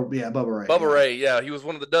 Yeah, Bubba Ray. Bubba Ray, yeah, he was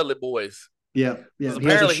one of the Dudley Boys. Yeah. He has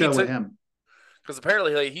a show with him. Because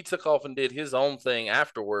apparently he took off and did his own thing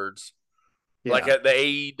afterwards, like at the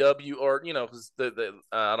AEW or because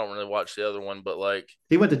I don't really watch the other one, but like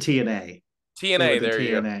he went to TNA. There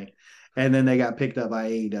you go. And then they got picked up by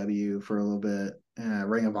AEW for a little bit.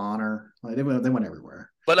 Ring of Honor, like they went everywhere.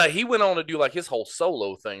 But he went on to do like his whole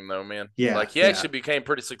solo thing, though, man. Yeah, like he actually became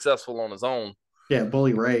pretty successful on his own. Yeah,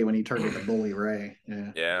 Bully Ray when he turned into Bully Ray.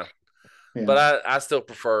 Yeah. But I still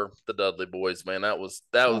prefer the Dudley Boys, man.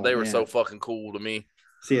 They were so fucking cool to me.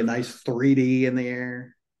 See a nice 3D in the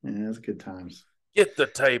air. Yeah, it's good times. Get the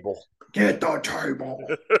table.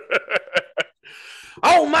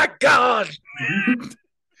 Oh my God.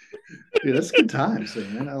 Dude, that's good times,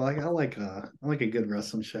 man. I like a good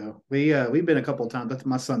wrestling show. We've been a couple of times, but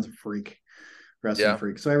my son's a freak, wrestling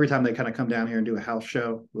freak. So every time they kind of come down here and do a house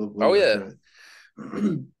show, we'll do it.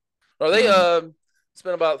 It's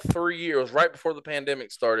been about 3 years, right before the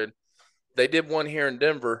pandemic started. They did one here in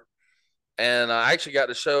Denver, and I actually got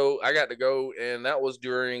to go, and that was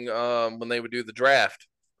during when they would do the draft.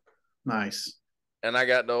 Nice. And I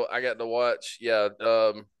got to watch,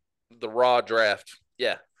 the Raw draft.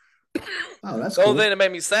 Yeah. Oh, that's the cool. only thing that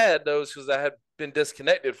made me sad though is because I had been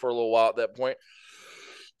disconnected for a little while at that point.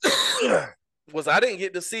 Was I didn't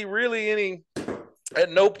get to see really any. At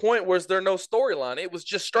no point was there no storyline. It was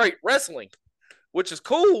just straight wrestling, which is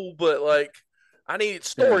cool, but like I need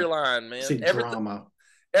storyline, man. See drama.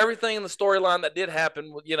 Everything in the storyline that did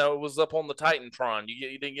happen, it was up on the Titantron.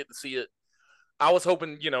 You didn't get to see it. I was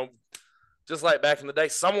hoping, just like back in the day,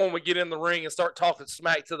 someone would get in the ring and start talking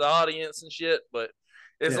smack to the audience and shit, but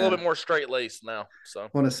it's a little bit more straight-laced now. So I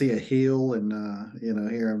want to see a heel and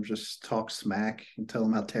hear him just talk smack and tell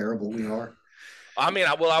them how terrible we are. I mean,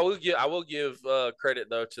 I will give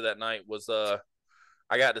credit though to that night was I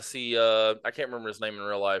got to see I can't remember his name in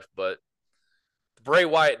real life, but the Bray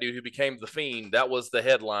Wyatt dude who became the Fiend, that was the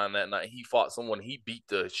headline that night. He fought someone, he beat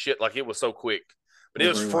the shit, like it was so quick, but it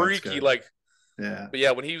was freaky, like But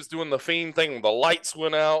yeah, when he was doing the Fiend thing, when the lights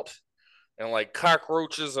went out and like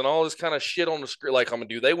cockroaches and all this kind of shit on the screen, like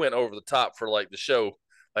they went over the top for like the show,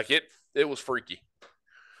 like it was freaky.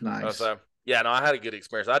 Nice. Yeah, no, I had a good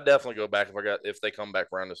experience. I'd definitely go back if they come back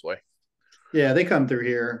around this way. Yeah, they come through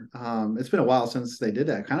here. It's been a while since they did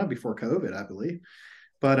that, kind of before COVID, I believe.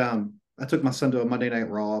 But I took my son to a Monday Night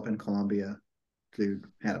Raw up in Columbia. Dude,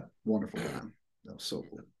 had a wonderful time. That was so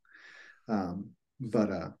cool.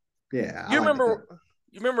 Yeah. You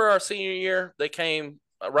remember our senior year? They came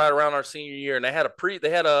right around our senior year, and they had a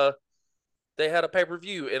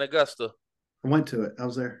pay-per-view in Augusta. I went to it. I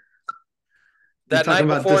was there. That night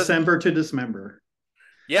before December to December.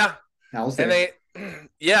 Yeah. I was there. And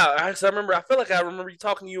I feel like I remember you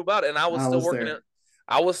talking to you about it, and I was still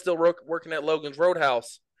working at Logan's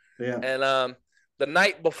Roadhouse. Yeah. And the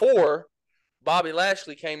night before, Bobby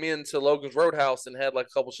Lashley came into Logan's Roadhouse and had like a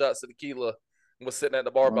couple shots of tequila and was sitting at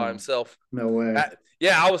the bar by himself. No way.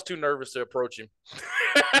 I was too nervous to approach him.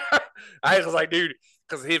 I was like, dude,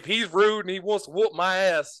 because if he's rude and he wants to whoop my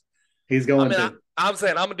ass, he's going to. I'm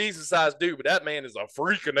saying I'm a decent sized dude, but that man is a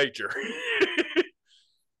freak of nature.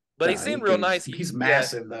 But he seemed real nice. He's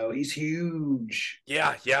massive though. He's huge.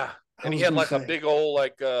 Yeah. And he had like a big old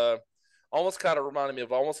almost kind of reminded me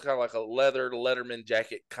of like a leather Letterman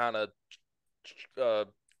jacket kind of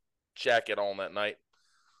jacket on that night.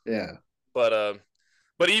 Yeah. But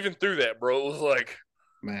even through that, bro, it was like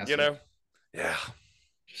massive. Yeah.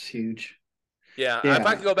 Just huge. Yeah. If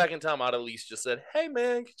I could go back in time, I'd at least just said, "Hey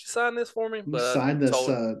man, could you sign this for me?" But sign this.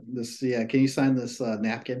 Can you sign this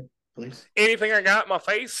napkin, please? Anything I got in my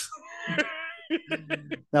face.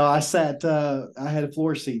 No, I sat. I had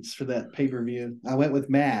floor seats for that pay-per-view. I went with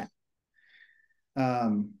Matt. I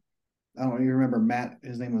don't even remember Matt.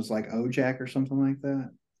 His name was like Ojak or something like that.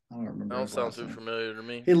 I don't remember. That don't his sound last too name. familiar to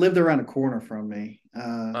me. He lived around the corner from me.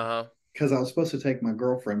 Uh-huh. Because I was supposed to take my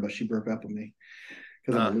girlfriend, but she broke up with me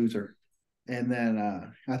because I'm a loser. And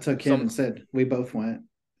then I took him and said we both went,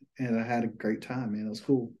 and I had a great time. Man, it was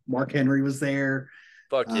cool. Mark Henry was there.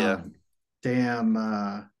 Fuck yeah. Damn.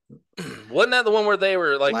 Wasn't that the one where they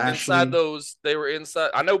were like Lashley. inside those? They were inside.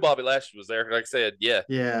 I know Bobby Lashley was there. Like I said, yeah.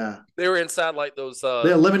 Yeah. They were inside like those.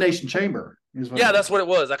 The Elimination Chamber. Yeah, that's what it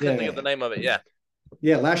was. I couldn't think of the name of it. Yeah.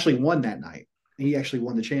 Yeah, Lashley won that night. He actually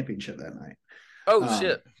won the championship that night. Oh,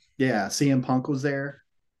 shit. Yeah, CM Punk was there.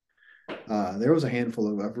 There was a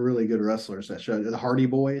handful of really good wrestlers that showed. The Hardy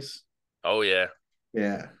Boys. Oh, yeah.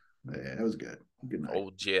 Yeah, it was good. Good night.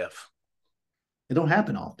 Old Jeff. It don't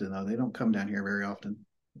happen often, though. They don't come down here very often.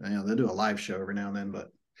 You know, they do a live show every now and then, but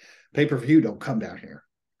pay-per-view don't come down here.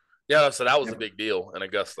 Yeah, so that was a big deal in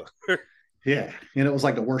Augusta. Yeah, and it was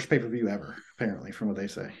like the worst pay-per-view ever, apparently, from what they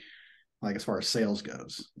say. Like as far as sales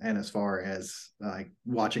goes, and as far as like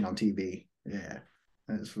watching on TV. Yeah.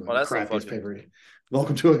 That's the crappiest pay-per-view.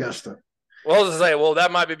 Welcome to Augusta. Well, I was going to say,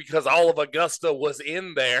 that might be because all of Augusta was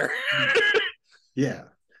in there. Yeah.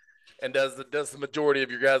 And does the majority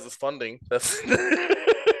of your guys' funding. That's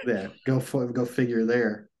yeah, go figure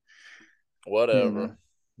there. Whatever.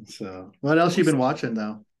 So what else you been watching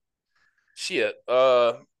though? Shit.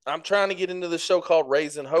 I'm trying to get into the show called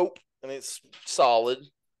Raising Hope, and it's solid.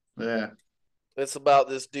 Yeah. It's about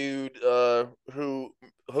this dude who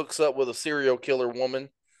hooks up with a serial killer woman,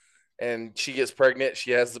 and she gets pregnant.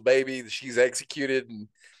 She has the baby. She's executed, and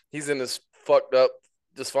he's in this fucked up,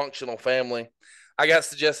 dysfunctional family. I got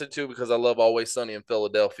suggested to because I love Always Sunny in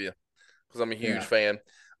Philadelphia because I'm a huge fan.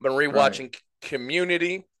 I've been rewatching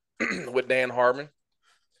Community with Dan Harmon.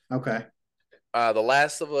 Okay. The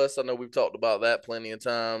Last of Us. I know we've talked about that plenty of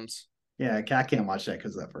times. Yeah, I can't watch that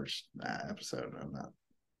because of that first episode. I'm not.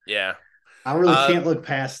 Yeah. I really can't look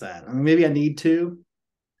past that. I mean, maybe I need to.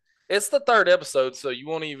 It's the third episode, so you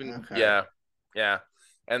won't even. Okay. Yeah.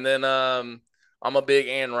 And then I'm a big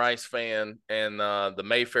Anne Rice fan, and the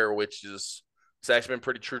Mayfair Witches. It's actually been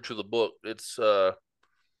pretty true to the book. It's on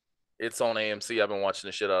AMC. I've been watching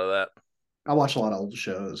the shit out of that. I watch a lot of old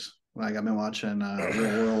shows. Like I've been watching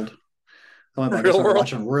Real World. I guess I'm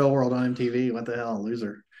watching Real World on MTV. What the hell,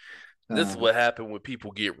 loser? This is what happened when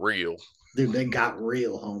people get real. Dude, they got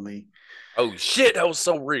real, homie. Oh shit, that was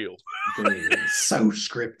so real. Dude, so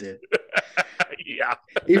scripted. Yeah.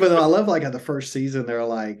 Even though I love like at the first season, they're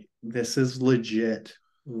like, this is legit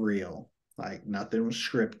real. Like nothing was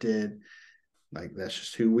scripted. Like that's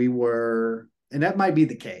just who we were. And that might be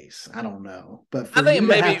the case. I don't know. But for you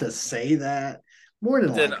to have to say that, more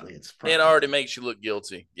than likely it's probably. It already makes you look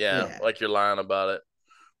guilty. Yeah. Like you're lying about it.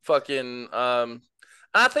 Fucking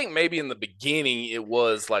I think maybe in the beginning it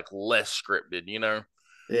was like less scripted, you know?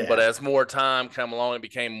 Yeah. But as more time came along, it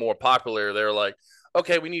became more popular. They're like,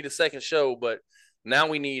 okay, we need a second show, but now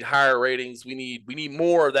we need higher ratings. We need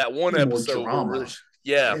more of that one episode. Drama.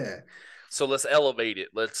 Yeah. So let's elevate it.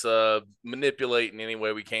 Let's manipulate in any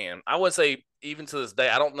way we can. I would say even to this day,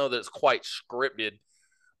 I don't know that it's quite scripted,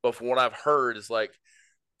 but from what I've heard is like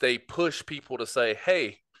they push people to say,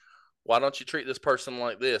 hey, why don't you treat this person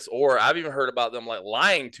like this? Or I've even heard about them like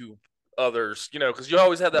lying to others, you know, because you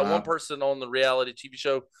always have that one person on the reality TV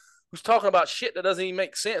show who's talking about shit that doesn't even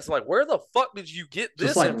make sense. I'm like, where the fuck did you get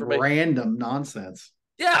this information? Random nonsense.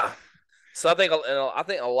 Yeah. So I think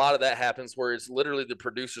a lot of that happens where it's literally the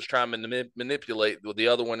producers trying to manipulate the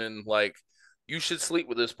other one and like, you should sleep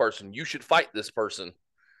with this person. You should fight this person.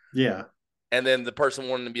 Yeah. And then the person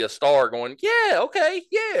wanting to be a star going, yeah, okay,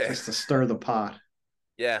 yeah. Just to stir the pot.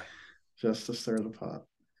 Yeah. Just to stir the pot.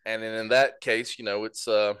 And then in that case, you know, it's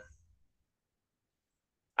I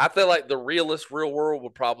feel like the realist Real World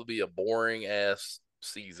would probably be a boring ass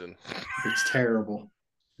season. It's terrible.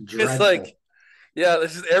 Dreadful. It's like, yeah,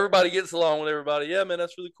 this is everybody gets along with everybody. Yeah, man,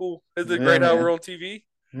 that's really cool. Isn't it great how we're on TV?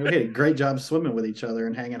 We had a great job swimming with each other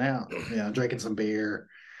and hanging out. Drinking some beer.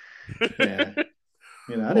 Yeah. I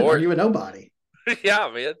didn't argue with nobody. Yeah,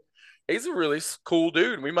 man. He's a really cool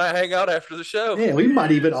dude. We might hang out after the show. Yeah, we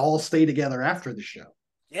might even all stay together after the show.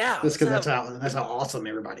 Yeah. Just because that's how awesome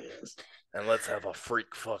everybody is. And let's have a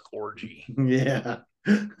freak fuck orgy. Yeah.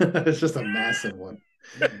 It's just a massive one.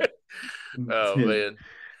 Oh, man.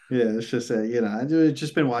 Yeah, it's just I've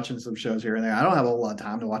just been watching some shows here and there. I don't have a whole lot of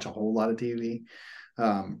time to watch a whole lot of TV.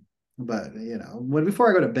 But before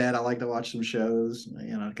I go to bed, I like to watch some shows,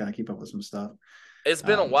 kind of keep up with some stuff. It's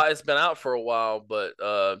been a while. It's been out for a while, but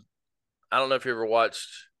I don't know if you ever watched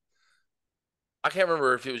I can't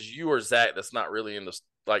remember if it was you or Zach that's not really into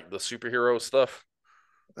like the superhero stuff.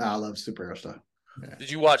 I love superhero stuff. Yeah.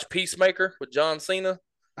 Did you watch Peacemaker with John Cena?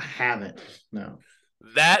 I haven't. No.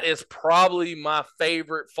 That is probably my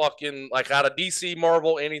favorite fucking, like, out of DC,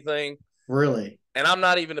 Marvel, anything. Really? And I'm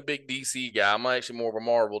not even a big DC guy. I'm actually more of a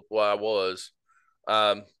Marvel. Well, I was.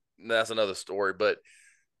 That's another story. But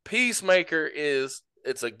Peacemaker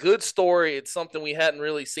it's a good story. It's something we hadn't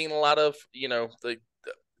really seen a lot of,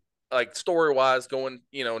 like story wise going,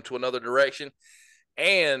 into another direction.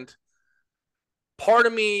 And part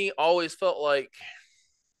of me always felt like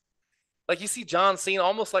you see John Cena,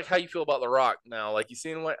 almost like how you feel about The Rock now. Like you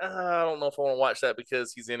see him like, I don't know if I want to watch that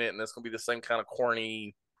because he's in it and it's going to be the same kind of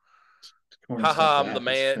corny, haha, I'm the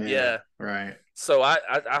man. Yeah. Right. So I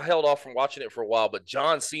held off from watching it for a while, but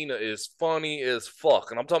John Cena is funny as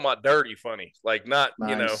fuck. And I'm talking about dirty funny. Like not,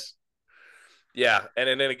 Nice. Yeah. And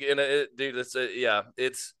then again, dude,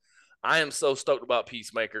 I am so stoked about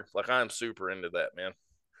Peacemaker. Like I am super into that, man.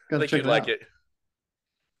 I think you'd like it.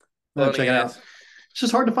 Check it out. It's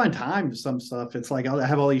just hard to find time for some stuff. It's like I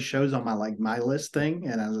have all these shows on my list thing,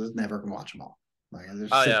 and I just never can watch them all. Like I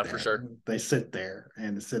just sit there. For sure. They sit there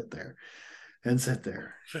and sit there and sit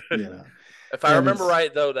there. If I remember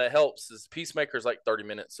right, though, that helps. Is Peacemaker's like 30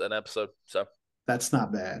 minutes an episode, so that's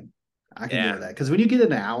not bad. I can do that because when you get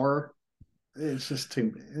an hour, it's just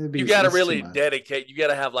too. You got to really dedicate. You got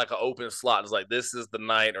to have like an open slot. It's like this is the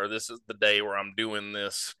night or this is the day where I'm doing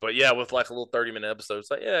this. But yeah, with like a little 30-minute episode,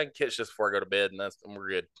 it's like I can catch this before I go to bed, and we're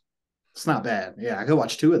good. It's not bad. Yeah, I could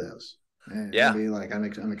watch 2 of those. And be like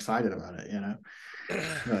I'm excited about it,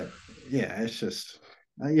 But yeah, it's just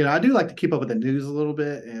I do like to keep up with the news a little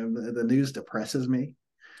bit, and the news depresses me.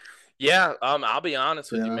 Yeah, I'll be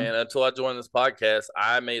honest with you, man. Until I joined this podcast,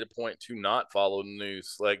 I made a point to not follow the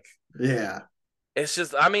news. Like, yeah, it's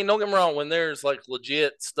just, I mean, don't get me wrong, when there's like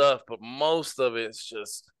legit stuff, but most of it's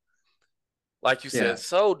just, like you said,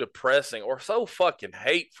 so depressing or so fucking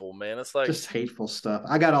hateful, man. It's like just hateful stuff.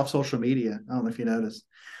 I got off social media. I don't know if you noticed.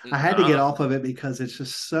 I had to get off of it because it's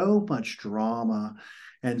just so much drama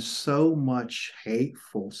and so much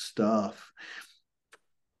hateful stuff.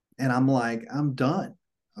 And I'm like, I'm done.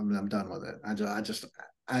 I'm done with it. I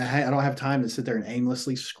don't have time to sit there and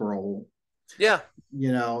aimlessly scroll. Yeah.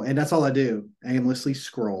 And that's all I do. Aimlessly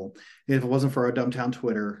scroll. If it wasn't for our Dumbtown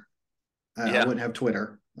Twitter, I wouldn't have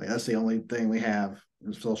Twitter. Like that's the only thing we have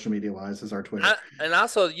social media wise is our Twitter. And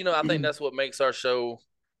also, I think that's what makes our show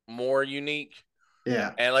more unique.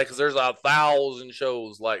 Yeah. And like, cause there's 1,000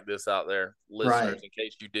 shows like this out there, listeners, in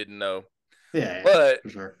case you didn't know. Yeah. But for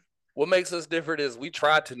sure. What makes us different is we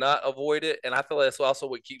try to not avoid it. And I feel that's also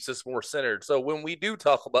what keeps us more centered. So when we do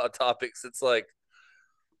talk about topics, it's like,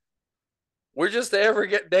 we're just the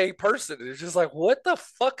everyday person. It's just like, what the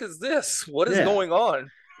fuck is this? What is going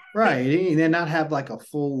on? Right. And then not have like a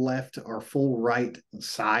full left or full right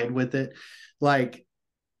side with it. Like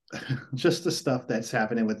just the stuff that's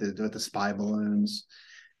happening with the spy balloons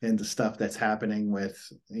and the stuff that's happening with,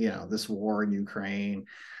 this war in Ukraine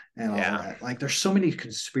and all that. Like there's so many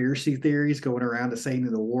conspiracy theories going around to saying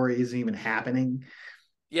that the war isn't even happening.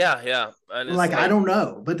 Yeah. Yeah. And like, I don't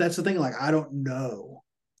know, but that's the thing. Like, I don't know.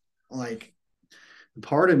 Like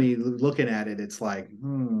part of me looking at it, it's like,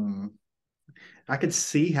 I could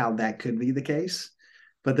see how that could be the case.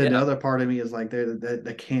 But then the other part of me is like,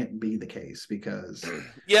 that can't be the case because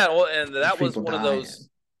well, and that was one of those.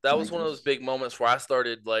 That was one of those big moments where I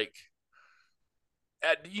started like,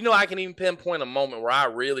 I can even pinpoint a moment where I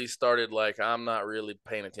really started like, I'm not really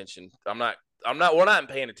paying attention. We're not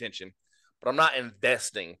paying attention, but I'm not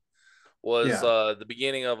investing. Was the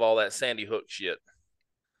beginning of all that Sandy Hook shit.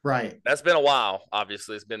 Right. That's been a while.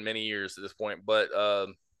 Obviously, it's been many years at this point, but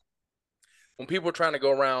when people are trying to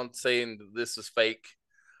go around saying this is fake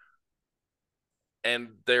and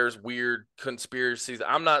there's weird conspiracies,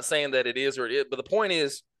 I'm not saying that it is or it is, but the point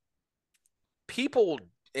is people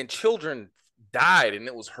and children died and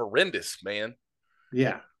it was horrendous, man.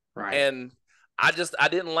 Yeah, right. And I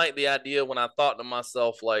didn't like the idea when I thought to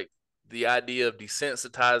myself, like the idea of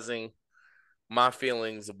desensitizing my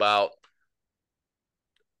feelings about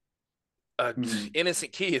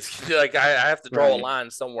innocent kids. Like I have to draw a line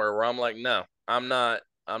somewhere where I'm like, no, I'm not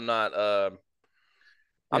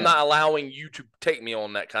allowing you to take me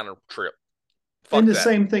on that kind of trip. And the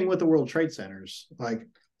same thing with the World Trade Centers, like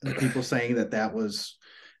people saying that was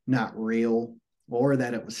not real or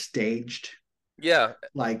that it was staged. Yeah.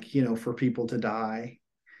 Like, for people to die.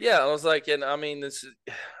 Yeah. I was like, and I mean,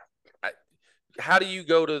 how do you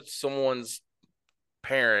go to someone's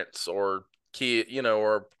parents or kid,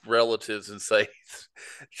 or relatives and say,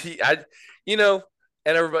 and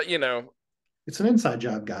everybody, it's an inside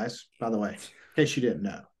job, guys, by the way. case you didn't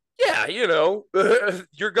know. Yeah,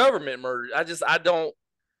 your government murdered. At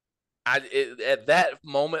that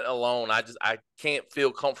moment alone, I can't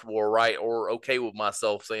feel comfortable or right or okay with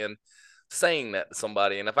myself saying that to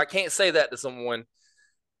somebody. And if I can't say that to someone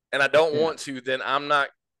and I don't want to, then I'm not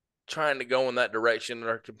trying to go in that direction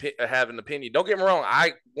or have an opinion. Don't get me wrong.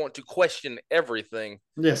 I want to question everything.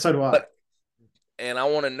 Yeah, so do I. And I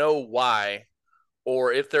want to know why,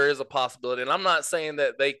 or if there is a possibility. And I'm not saying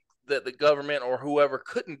that the government or whoever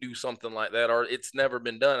couldn't do something like that, or it's never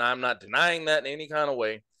been done. I'm not denying that in any kind of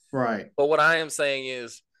way. Right. But what I am saying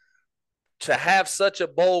is, to have such a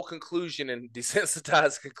bold conclusion and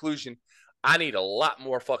desensitized conclusion, I need a lot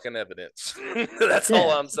more fucking evidence. That's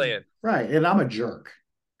all I'm saying. Right. And I'm a jerk.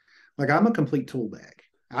 Like, I'm a complete tool bag.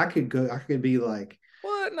 I could be like,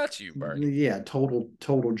 what? Not you, Bernie. Yeah, total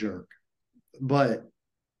jerk. But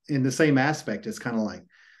in the same aspect, it's kind of like,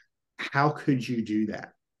 how could you do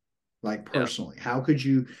that? Like, personally, how could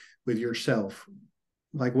you with yourself?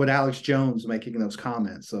 Like what Alex Jones making those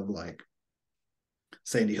comments of like,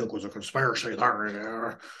 Sandy Hook was a conspiracy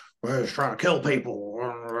theory. Was trying to kill people.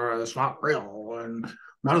 It's not real. And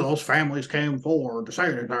none of those families came forward to say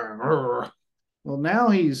anything. Well, now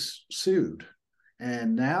he's sued.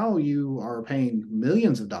 And now you are paying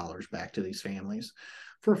millions of dollars back to these families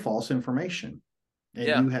for false information.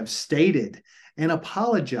 And you have stated and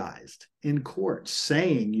apologized in court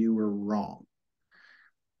saying you were wrong.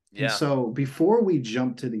 Yeah. And so before we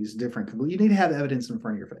jump to these different, you need to have evidence in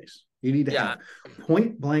front of your face. You need to have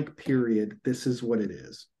point blank period. This is what it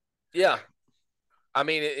is. Yeah. I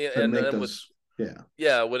mean, when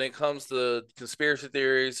it comes to conspiracy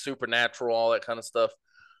theories, supernatural, all that kind of stuff,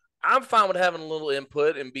 I'm fine with having a little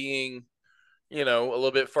input and being, a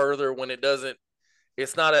little bit further when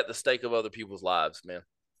it's not at the stake of other people's lives, man.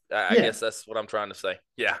 I guess that's what I'm trying to say.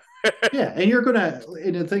 Yeah. Yeah. And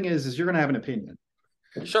and the thing is you're going to have an opinion.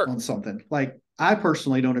 Sure. On something. Like, I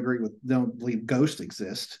personally don't believe ghosts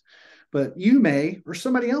exist, but you may, or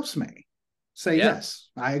somebody else may say, yes,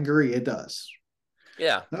 I agree, it does.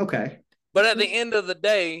 Yeah. Okay. But at the end of the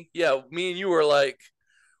day, me and you are like,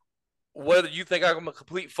 whether you think I'm a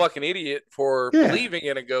complete fucking idiot for believing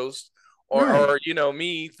in a ghost or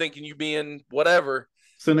me thinking you being whatever.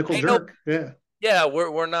 Cynical jerk. Yeah,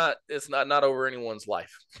 we're not, it's not over anyone's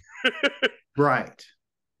life. Right.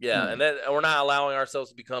 Yeah, and that we're not allowing ourselves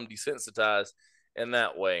to become desensitized in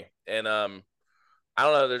that way. And I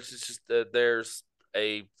don't know, there's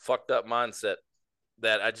a fucked up mindset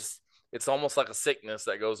that it's almost like a sickness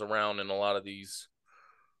that goes around in a lot of these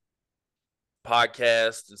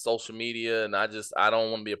podcasts and social media, and I don't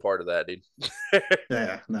want to be a part of that, dude.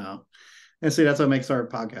 Yeah, no. And see, that's what makes our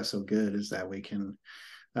podcast so good, is that we can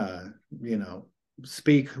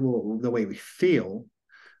speak the way we feel,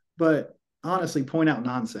 but honestly point out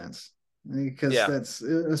nonsense, because that's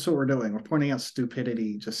what we're doing. We're pointing out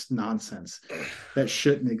stupidity, just nonsense that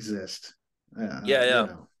shouldn't exist.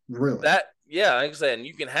 Really. Like I said, and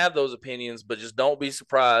you can have those opinions, but just don't be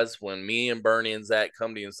surprised when me and Bernie and Zach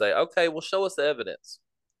come to you and say, okay, well, show us the evidence.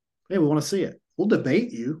 Hey, we want to see it. We'll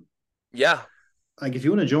debate you. Yeah. Like, if you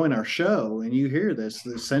want to join our show and you hear this,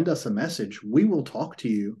 send us a message. We will talk to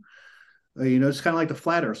you. It's kind of like the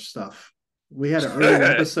flat earth stuff. We had an early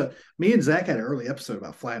episode. Me and Zach had an early episode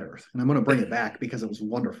about flat earth, and I'm going to bring it back because it was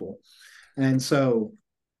wonderful. And so,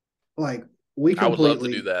 like, I would love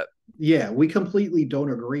to do that. Yeah, we completely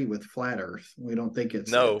don't agree with flat earth. We don't think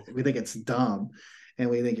we think it's dumb, and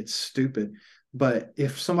we think it's stupid. But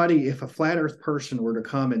if a flat earth person were to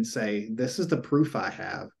come and say, this is the proof I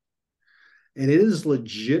have, and it is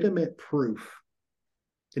legitimate proof,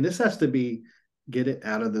 and this has to be, get it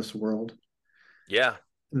out of this world. Yeah.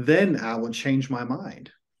 Then I would change my mind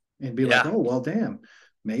and be like, oh, well, damn,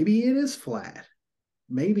 maybe it is flat.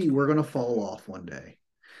 Maybe we're going to fall off one day.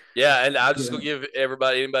 Yeah, and I'll just go give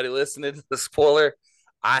anybody listening the spoiler.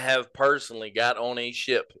 I have personally got on a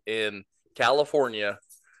ship in California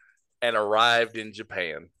and arrived in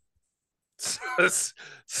Japan. So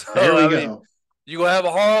there we go. You're going to have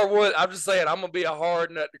a hard one. I'm just saying, I'm going to be a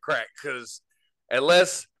hard nut to crack, because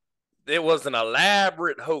unless it was an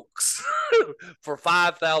elaborate hoax for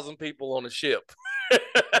 5,000 people on a ship.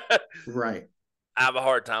 Right. I have a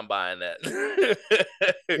hard time buying that.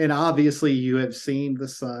 And obviously you have seen the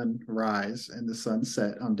sun rise and the sun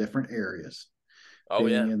set on different areas. Oh,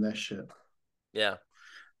 yeah. In that ship. Yeah.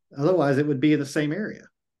 Otherwise it would be in the same area.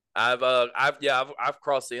 I've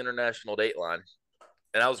crossed the international date line.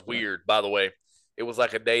 And that was weird, by the way. It was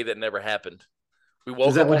like a day that never happened. We woke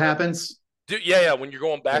Is that what happens? Yeah, when you're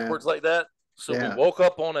going backwards like that. So we woke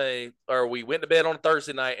up we went to bed on a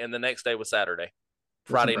Thursday night, and the next day was Saturday.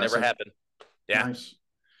 Friday never happened. Yeah. Nice.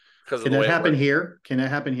 because of Can the that way happen here? Can that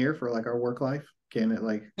happen here for like our work life? Can it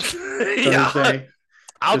like Yeah, Thursday?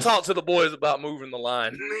 I'll just, talk to the boys about moving the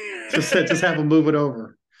line. just have them move it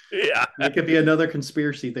over. Yeah, It could be another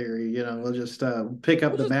conspiracy theory. We'll just pick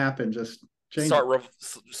up the map and just change start it.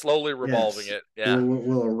 slowly revolving Yes. it. Yeah,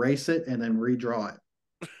 We'll erase it and then redraw it,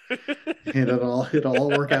 and it'll all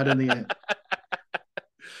work out in the end.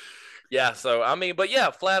 yeah. So I mean, but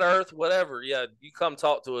yeah, flat Earth, whatever. Yeah, you come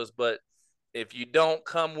talk to us, but if you don't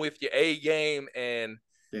come with your A game and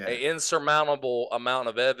Yeah. an insurmountable amount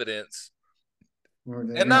of evidence, You're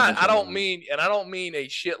and I gonna don't mean a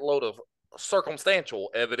shitload of circumstantial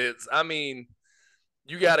evidence. I mean,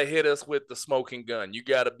 you got to hit us with the smoking gun. You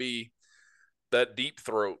got to be that deep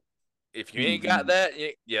throat. If you ain't got that,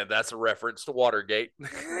 yeah, that's a reference to Watergate.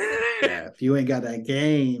 Yeah, if you ain't got that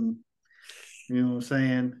game, you know what I'm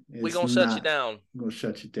saying? We gonna shut you down. We're gonna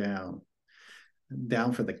shut you down.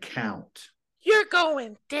 Down for the count. You're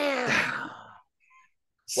going down.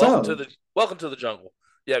 So, welcome to the jungle.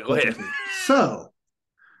 Yeah, go ahead. So,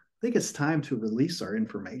 I think it's time to release our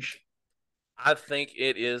information. I think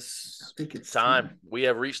it's time. We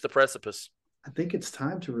have reached the precipice. I think it's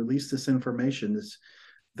time to release this information, this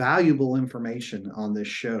valuable information on this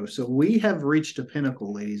show. So we have reached a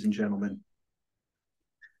pinnacle, ladies and gentlemen,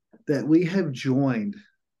 that we have joined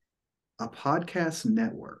a podcast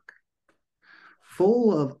network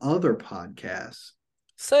full of other podcasts.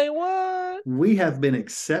 Say what? We have been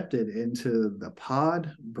accepted into the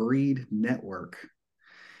Pod Breed Network.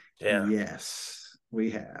 Yeah. Yes,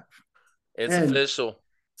 we have. It's official.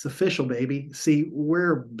 It's official, baby. See,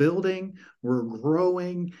 we're building, we're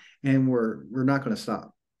growing, and we're not going to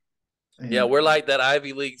stop. And yeah, we're like that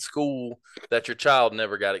Ivy League school that your child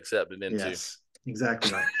never got accepted into. Yes,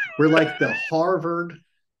 exactly right. We're like the Harvard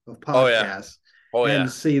of podcasts. Oh yeah.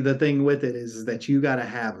 And see, the thing with it is that you got to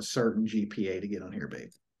have a certain GPA to get on here, babe.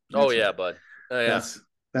 Bud. Oh yeah.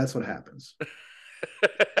 That's what happens.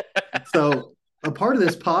 So a part of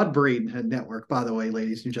this Podbreed network, by the way,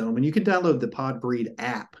 ladies and gentlemen, you can download the Podbreed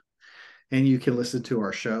app and you can listen to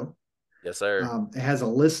our show. Yes, sir. It has a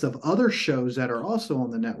list of other shows that are also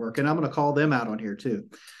on the network, and I'm going to call them out on here too.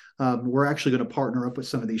 We're actually going to partner up with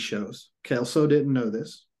some of these shows. Kelso didn't know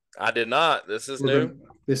this. I did not. This is new.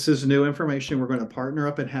 This is new information. We're going to partner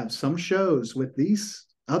up and have some shows with these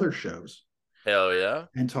other shows. Hell yeah.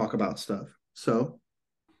 And talk about stuff. So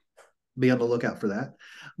be on the lookout for that.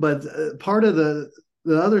 But part of the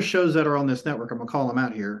other shows that are on this network, I'm going to call them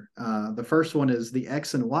out here. The first one is the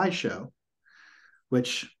X and Y show,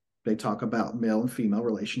 which they talk about male and female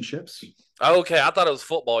relationships. Okay, I thought it was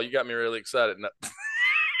football. You got me really excited. No.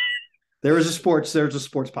 There's a sports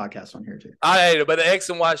podcast on here too. I hate it, but the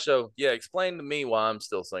X and Y show. Yeah, explain to me why I'm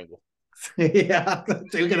still single. Yeah,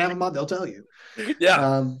 you can have them on. They'll tell you.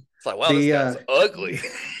 Yeah, it's like, wow, this guy's ugly.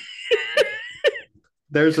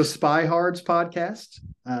 There's a Spy Hards podcast.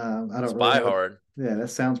 I don't Spy Hard. Yeah, that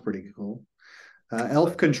sounds pretty cool.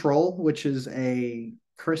 Elf Control, which is a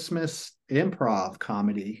Christmas improv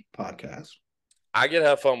comedy podcast. I could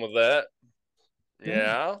have fun with that.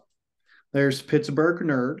 Yeah. There's Pittsburgh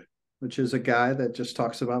Nerd, which is a guy that just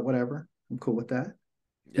talks about whatever. I'm cool with that.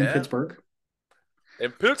 Yeah. In Pittsburgh.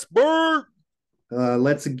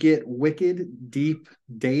 Let's Get Wicked Deep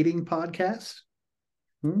Dating podcast.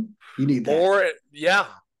 You need that.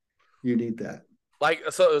 You need that.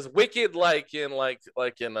 Like, so is Wicked like in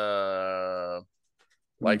a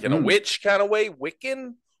witch kind of way,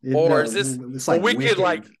 Wiccan? Or is this like Wicked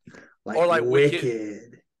like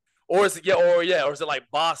Wicked? Or is it or is it like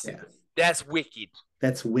Boston? Yeah. That's Wicked.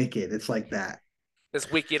 That's Wicked. It's like that.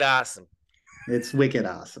 It's Wicked awesome. It's Wicked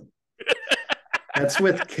awesome. That's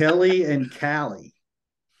with Kelly and Callie.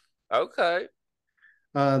 Okay.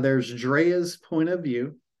 There's Drea's Point of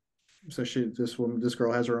View. So this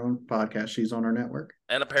girl has her own podcast. She's on our network.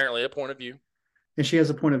 And apparently a point of view. And she has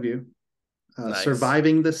a point of view. Nice.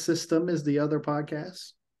 Surviving the System is the other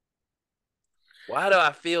podcast. Why do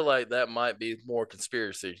I feel like that might be more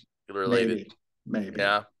conspiracy related? Maybe.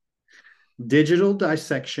 Yeah. Digital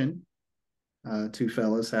Dissection. Two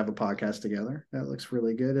fellas have a podcast together. That looks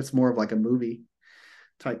really good. It's more of like a movie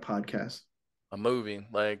type podcast. A movie,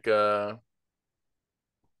 like a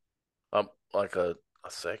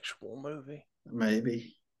sexual movie?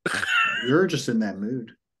 Maybe. You're just in that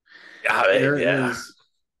mood.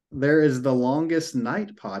 There is the Longest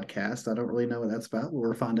Night podcast. I don't really know what that's about.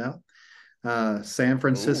 We'll find out. San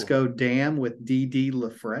Francisco Dam with D.D.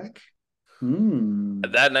 LaFreck.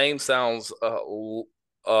 That name sounds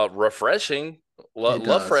refreshing.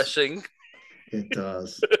 Refreshing. It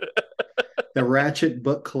does. The Ratchet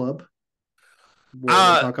Book Club. Where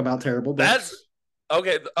we talk about terrible books.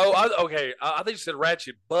 Okay. Okay. I think you said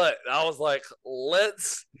Ratchet, but I was like,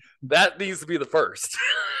 that needs to be the first.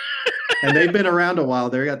 And they've been around a while.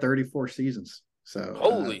 They got 34 seasons. So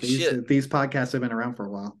Holy shit. These podcasts have been around for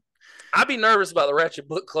a while. I'd be nervous about the Ratchet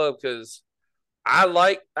Book Club because I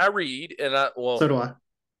read, and So do I.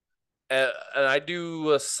 And I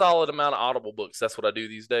do a solid amount of Audible books. That's what I do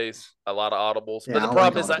these days. A lot of Audibles. Yeah, But the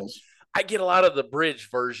problem is I get a lot of the bridge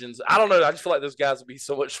versions. I don't know. I just feel like those guys would be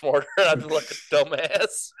so much smarter. I feel like a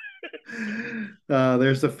dumbass.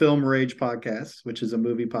 There's the Film Rage podcast, which is a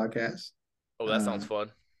movie podcast. Oh, that sounds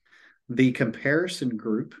fun. The Comparison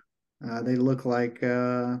Group. They look like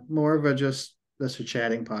more of just a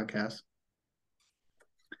chatting podcast.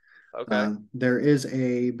 Okay. There is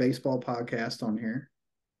a baseball podcast on here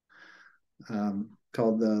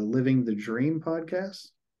called the Living the Dream podcast.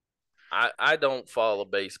 I don't follow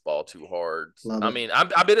baseball too hard. Love I it. mean, I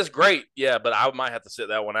bet it's great. Yeah, but I might have to sit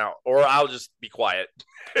that one out, or I'll just be quiet.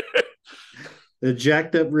 The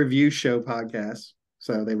Jacked Up Review Show podcast.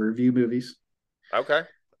 So they review movies. Okay.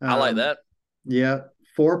 I like that. Yeah.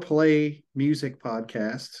 Foreplay Music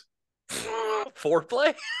podcast.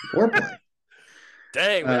 Foreplay? Foreplay.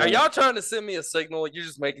 Dang, man. Are y'all trying to send me a signal? You're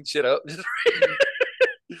just making shit up.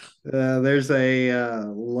 There's a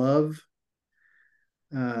love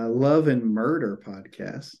and murder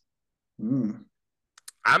podcast.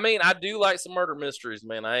 I mean, I do like some murder mysteries,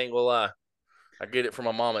 man. I ain't gonna lie. I get it from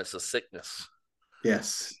my mom. It's a sickness.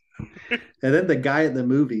 Yes. And then the Guy at the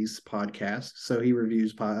Movies podcast. So he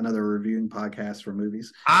reviews another reviewing podcast for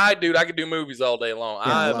movies. I could do movies all day long.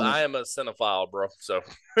 Yeah, I am a cinephile, bro. So.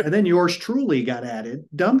 And then yours truly got added,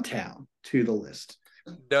 Dumbtown, to the list.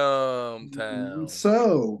 Dumbtown.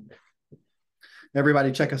 So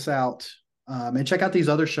everybody check us out. And check out these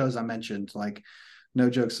other shows I mentioned, like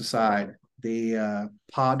No Jokes Aside, the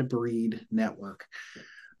Podbreed Network.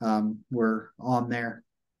 We're on there.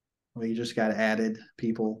 We just got added,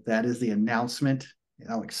 people. That is the announcement.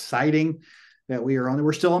 How exciting that we are on.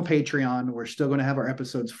 We're still on Patreon. We're still going to have our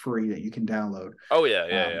episodes free that you can download. Oh,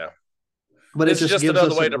 yeah. But it's just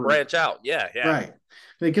another way to branch out. Yeah. Right.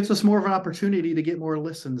 It gives us more of an opportunity to get more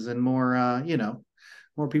listens and more,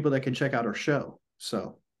 more people that can check out our show.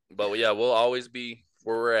 So. But yeah, we'll always be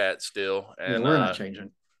where we're at still. And we're not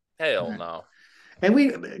changing. Hell no. And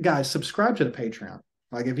we, guys, subscribe to the Patreon.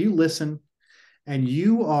 Like if you listen and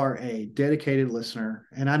you are a dedicated listener,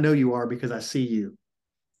 and I know you are because I see you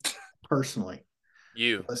personally.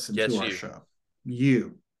 You listen to our show.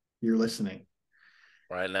 You're listening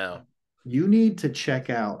right now. You need to check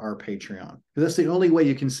out our Patreon. That's the only way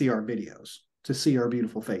you can see our videos, to see our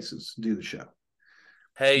beautiful faces do the show.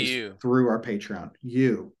 Hey, you. Through our Patreon.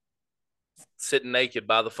 You. Sitting naked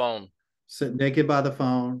by the phone. Sitting naked by the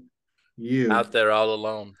phone. You. Out there all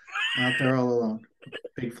alone. Out there all alone.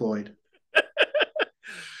 Big Floyd.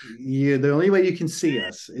 The only way you can see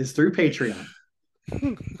us is through Patreon.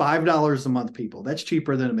 $5 a month, people. That's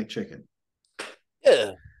cheaper than a McChicken.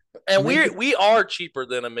 Yeah. And we are cheaper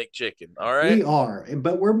than a McChicken, all right? We are,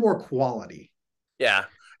 but we're more quality. Yeah.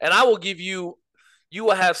 And I will give you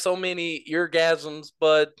will have so many eargasms,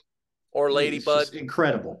 bud, or lady bud.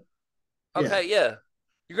 Incredible. Okay, yeah.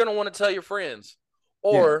 You're going to want to tell your friends.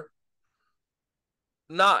 Or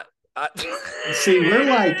not. See,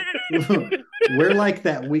 we're like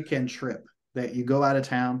that weekend trip that you go out of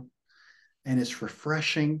town and it's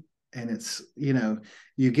refreshing and it's,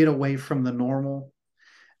 you get away from the normal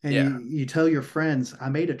and you tell your friends, I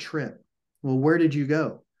made a trip. Well, where did you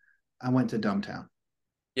go? I went to Dumbtown.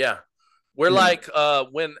 Yeah. We're like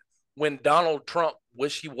when Donald Trump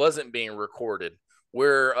wished he wasn't being recorded.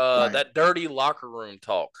 We're that dirty locker room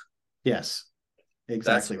talk. Yes.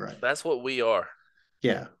 Exactly right. That's what we are.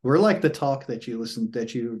 Yeah. We're like the talk that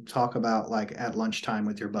you talk about like at lunchtime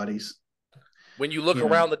with your buddies. When you look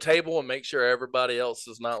around the table and make sure everybody else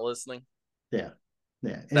is not listening. Yeah.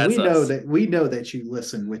 Yeah. And we know that you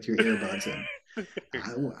listen with your earbuds in.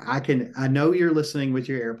 I know you're listening with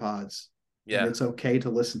your AirPods. Yeah. And it's okay to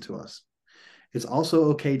listen to us. It's also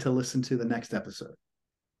okay to listen to the next episode.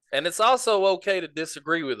 And it's also okay to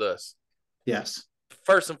disagree with us. Yes.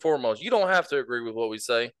 First and foremost, you don't have to agree with what we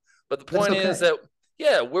say. But the point is that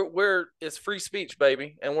we're it's free speech,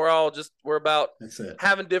 baby. And we're about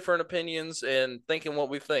having different opinions and thinking what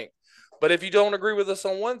we think. But if you don't agree with us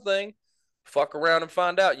on one thing, fuck around and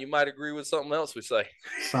find out. You might agree with something else we say.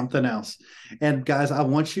 Something else. And guys, I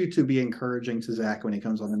want you to be encouraging to Zach when he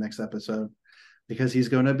comes on the next episode, because he's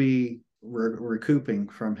going to be recouping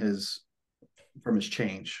from his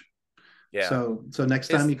change. Yeah. So next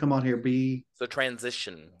time you come on here, be the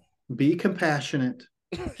transition. Be compassionate.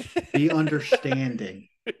 Be understanding.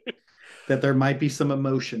 that there might be some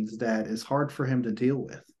emotions that is hard for him to deal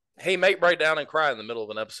with. He may break down and cry in the middle of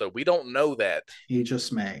an episode. We don't know that. He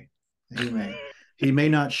just may. He may. He may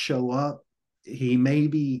not show up. He may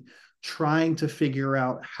be trying to figure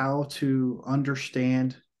out how to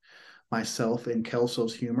understand myself and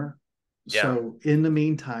Kelso's humor. Yeah. So in the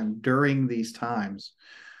meantime, during these times,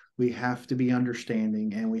 we have to be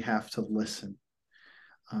understanding and we have to listen.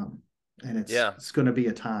 And it's going to be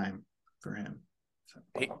a time for him. So.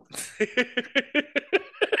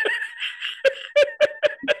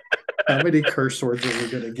 How many curse words are we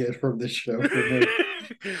going to get from this show?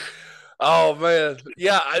 Oh man,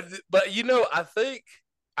 yeah. But I think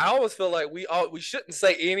I always feel like we shouldn't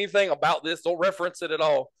say anything about this. Don't reference it at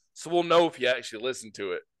all, so we'll know if you actually listen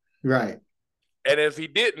to it. Right. And if he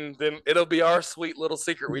didn't, then it'll be our sweet little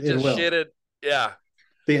secret. We just shitted, yeah,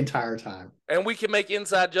 the entire time. And we can make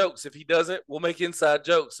inside jokes. If he doesn't, we'll make inside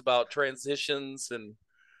jokes about transitions and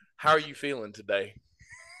how are you feeling today.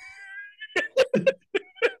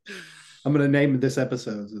 I'm going to name this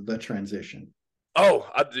episode The Transition. Oh,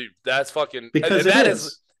 I do. That's fucking because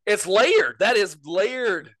it's layered. That is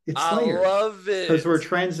layered. I love it. Because we're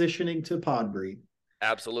transitioning to Podbreed.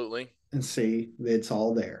 Absolutely. And see, it's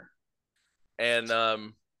all there. And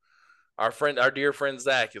our dear friend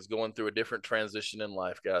Zach is going through a different transition in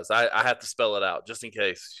life, guys. I have to spell it out just in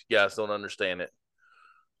case you guys don't understand it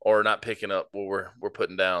or not picking up what we're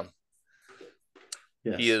putting down.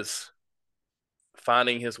 Yes. He is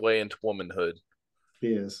finding his way into womanhood. He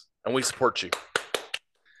is. And we support you.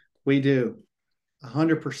 We do.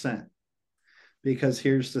 100%. Because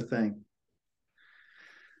here's the thing.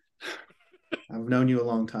 I've known you a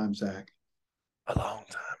long time, Zach. A long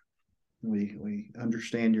time. We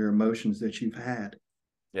understand your emotions that you've had.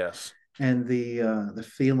 Yes. And the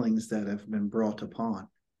feelings that have been brought upon.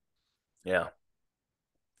 Yeah.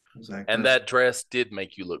 And that dress did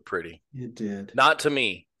make you look pretty. It did. Not to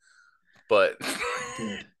me, but it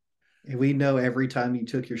did. And we know every time you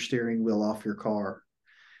took your steering wheel off your car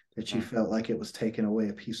that you felt like it was taking away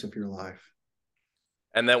a piece of your life.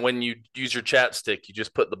 And then when you use your chapstick, you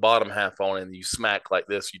just put the bottom half on and you smack like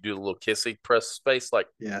this. You do the little kissy press space like.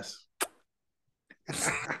 Yes.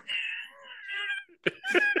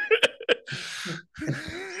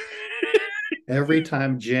 Every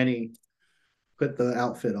time Jenny put the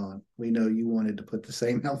outfit on, we know you wanted to put the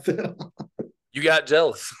same outfit on. You got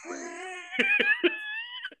jealous.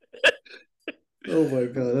 Oh my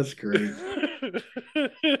God, that's great.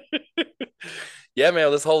 Yeah, man,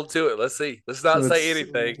 let's hold to it. Let's see. Let's not say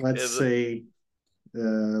anything. Let's see.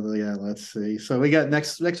 Let's see. So we got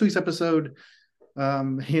next week's episode.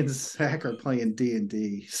 Me and Zach are playing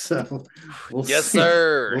D&D. So we'll see.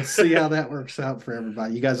 Sir. We'll see how that works out for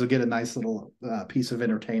everybody. You guys will get a nice little piece of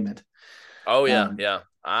entertainment. Oh yeah, yeah.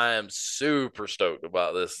 I am super stoked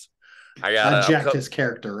about this. I jacked his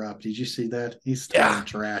character up. Did you see that? He's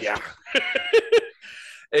trash. Yeah.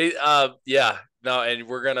 Yeah. No, and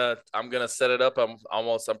I'm gonna set it up. I'm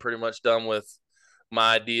pretty much done with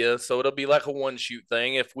my idea. So it'll be like a one shoot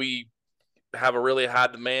thing. If we have a really high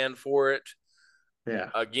demand for it,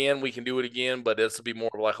 again, we can do it again, but this will be more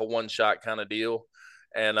of like a one shot kind of deal.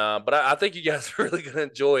 And but I think you guys are really gonna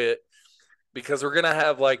enjoy it because we're gonna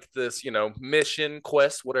have like this, mission,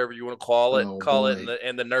 quest, whatever you want to call it,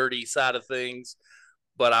 and the nerdy side of things.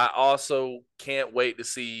 But I also can't wait to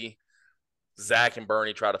see Zach and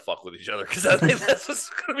Bernie try to fuck with each other because I think that's what's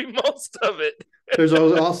going to be most of it. there's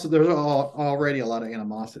already a lot of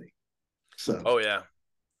animosity. So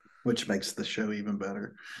which makes the show even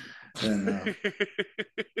better. And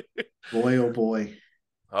boy, oh boy,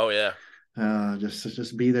 oh yeah,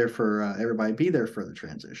 just be there for everybody. Be there for the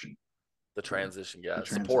transition. The transition, guys.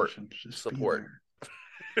 Support.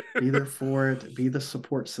 Be there for it. Be the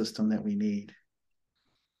support system that we need.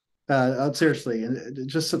 Seriously,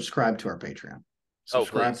 just subscribe to our Patreon.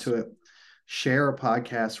 Subscribe to it. Share a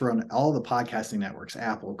podcast. We're on all the podcasting networks: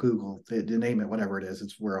 Apple, Google, name it, whatever it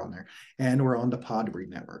is. We're on there, and we're on the Podbreed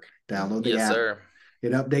network. Download the app. Sir.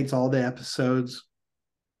 It updates all the episodes,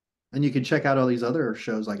 and you can check out all these other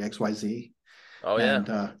shows like XYZ. Oh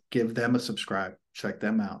and, give them a subscribe. Check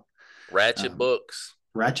them out. Ratchet Books,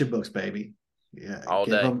 baby. Yeah, all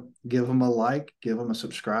day. Give them a like, give them a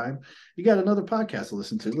subscribe. You got another podcast to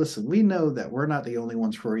listen to. Listen, we know that we're not the only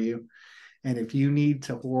ones for you. And if you need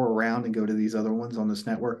to whore around and go to these other ones on this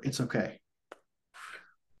network, it's okay.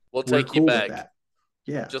 We'll take you back. With that.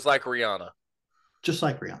 Yeah. Just like Rihanna.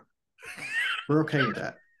 We're okay with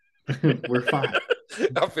that. We're fine.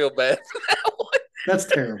 I feel bad for that one. That's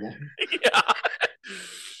terrible. Yeah.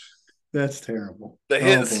 That's terrible. The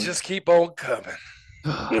hits just keep on coming.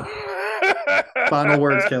 Final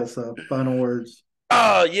words, Kelso. Final words.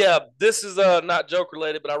 Yeah, this is not joke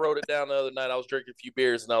related, but I wrote it down the other night. I was drinking a few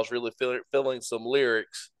beers and I was really feeling some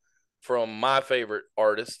lyrics from my favorite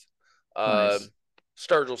artist, Nice.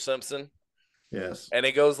 Sturgill Simpson. Yes. And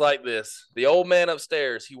it goes like this. The old man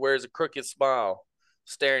upstairs, he wears a crooked smile,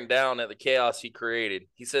 staring down at the chaos he created.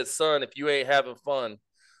 He says, son, if you ain't having fun,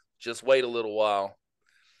 just wait a little while.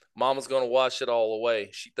 Mama's going to wash it all away.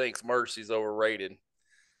 She thinks mercy's overrated.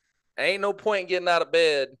 Ain't no point in getting out of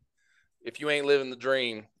bed if you ain't living the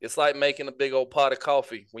dream. It's like making a big old pot of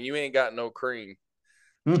coffee when you ain't got no cream.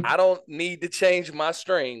 I don't need to change my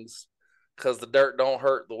strings because the dirt don't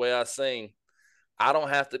hurt the way I sing. I don't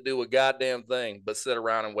have to do a goddamn thing but sit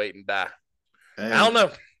around and wait and die. Hey. I don't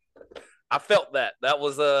know. I felt that. That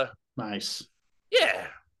was nice. Yeah.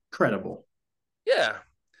 Incredible. Yeah.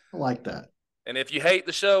 I like that. And if you hate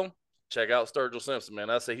the show, check out Sturgill Simpson,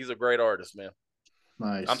 man. I say he's a great artist, man.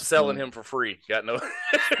 Nice. I'm selling him for free. Got no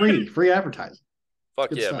free advertising. Fuck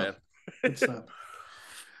Good yeah, stuff. man. Good stuff.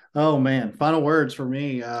 Oh man. Final words for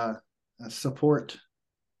me. Support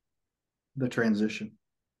the transition.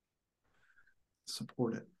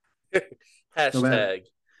 Support it. Hashtag.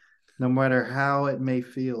 No matter how it may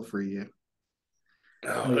feel for you.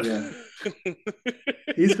 Oh. Yeah.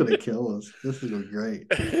 He's gonna kill us. This is gonna be great.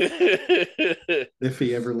 If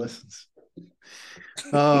he ever listens.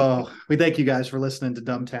 Oh, we thank you guys for listening to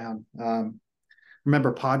Dumbtown.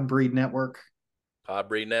 Remember Podbreed Network.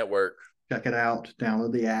 Podbreed Network. Check it out.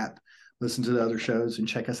 Download the app. Listen to the other shows and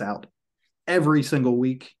check us out every single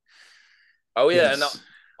week. Oh yeah, Yes. and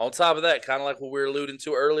on top of that, kind of like what we were alluding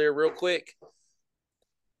to earlier, real quick.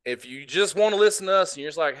 If you just want to listen to us and you're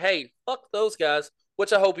just like, hey, fuck those guys,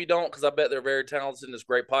 which I hope you don't, because I bet they're very talented in this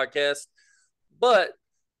great podcast. But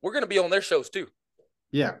we're going to be on their shows too.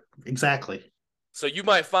 Yeah, exactly. So you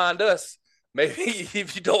might find us. Maybe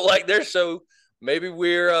if you don't like their show, maybe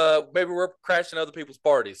we're crashing other people's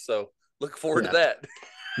parties. So look forward to that.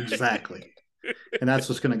 Exactly. And that's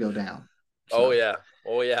what's going to go down. So.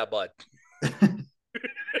 Oh yeah, bud.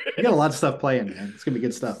 We got a lot of stuff playing, man. It's going to be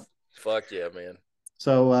good stuff. Fuck yeah, man.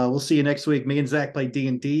 So we'll see you next week. Me and Zach play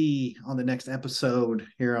D&D on the next episode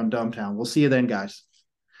here on Dumbtown. We'll see you then, guys.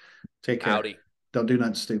 Take care. Howdy. Don't do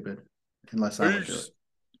nothing stupid unless I do it.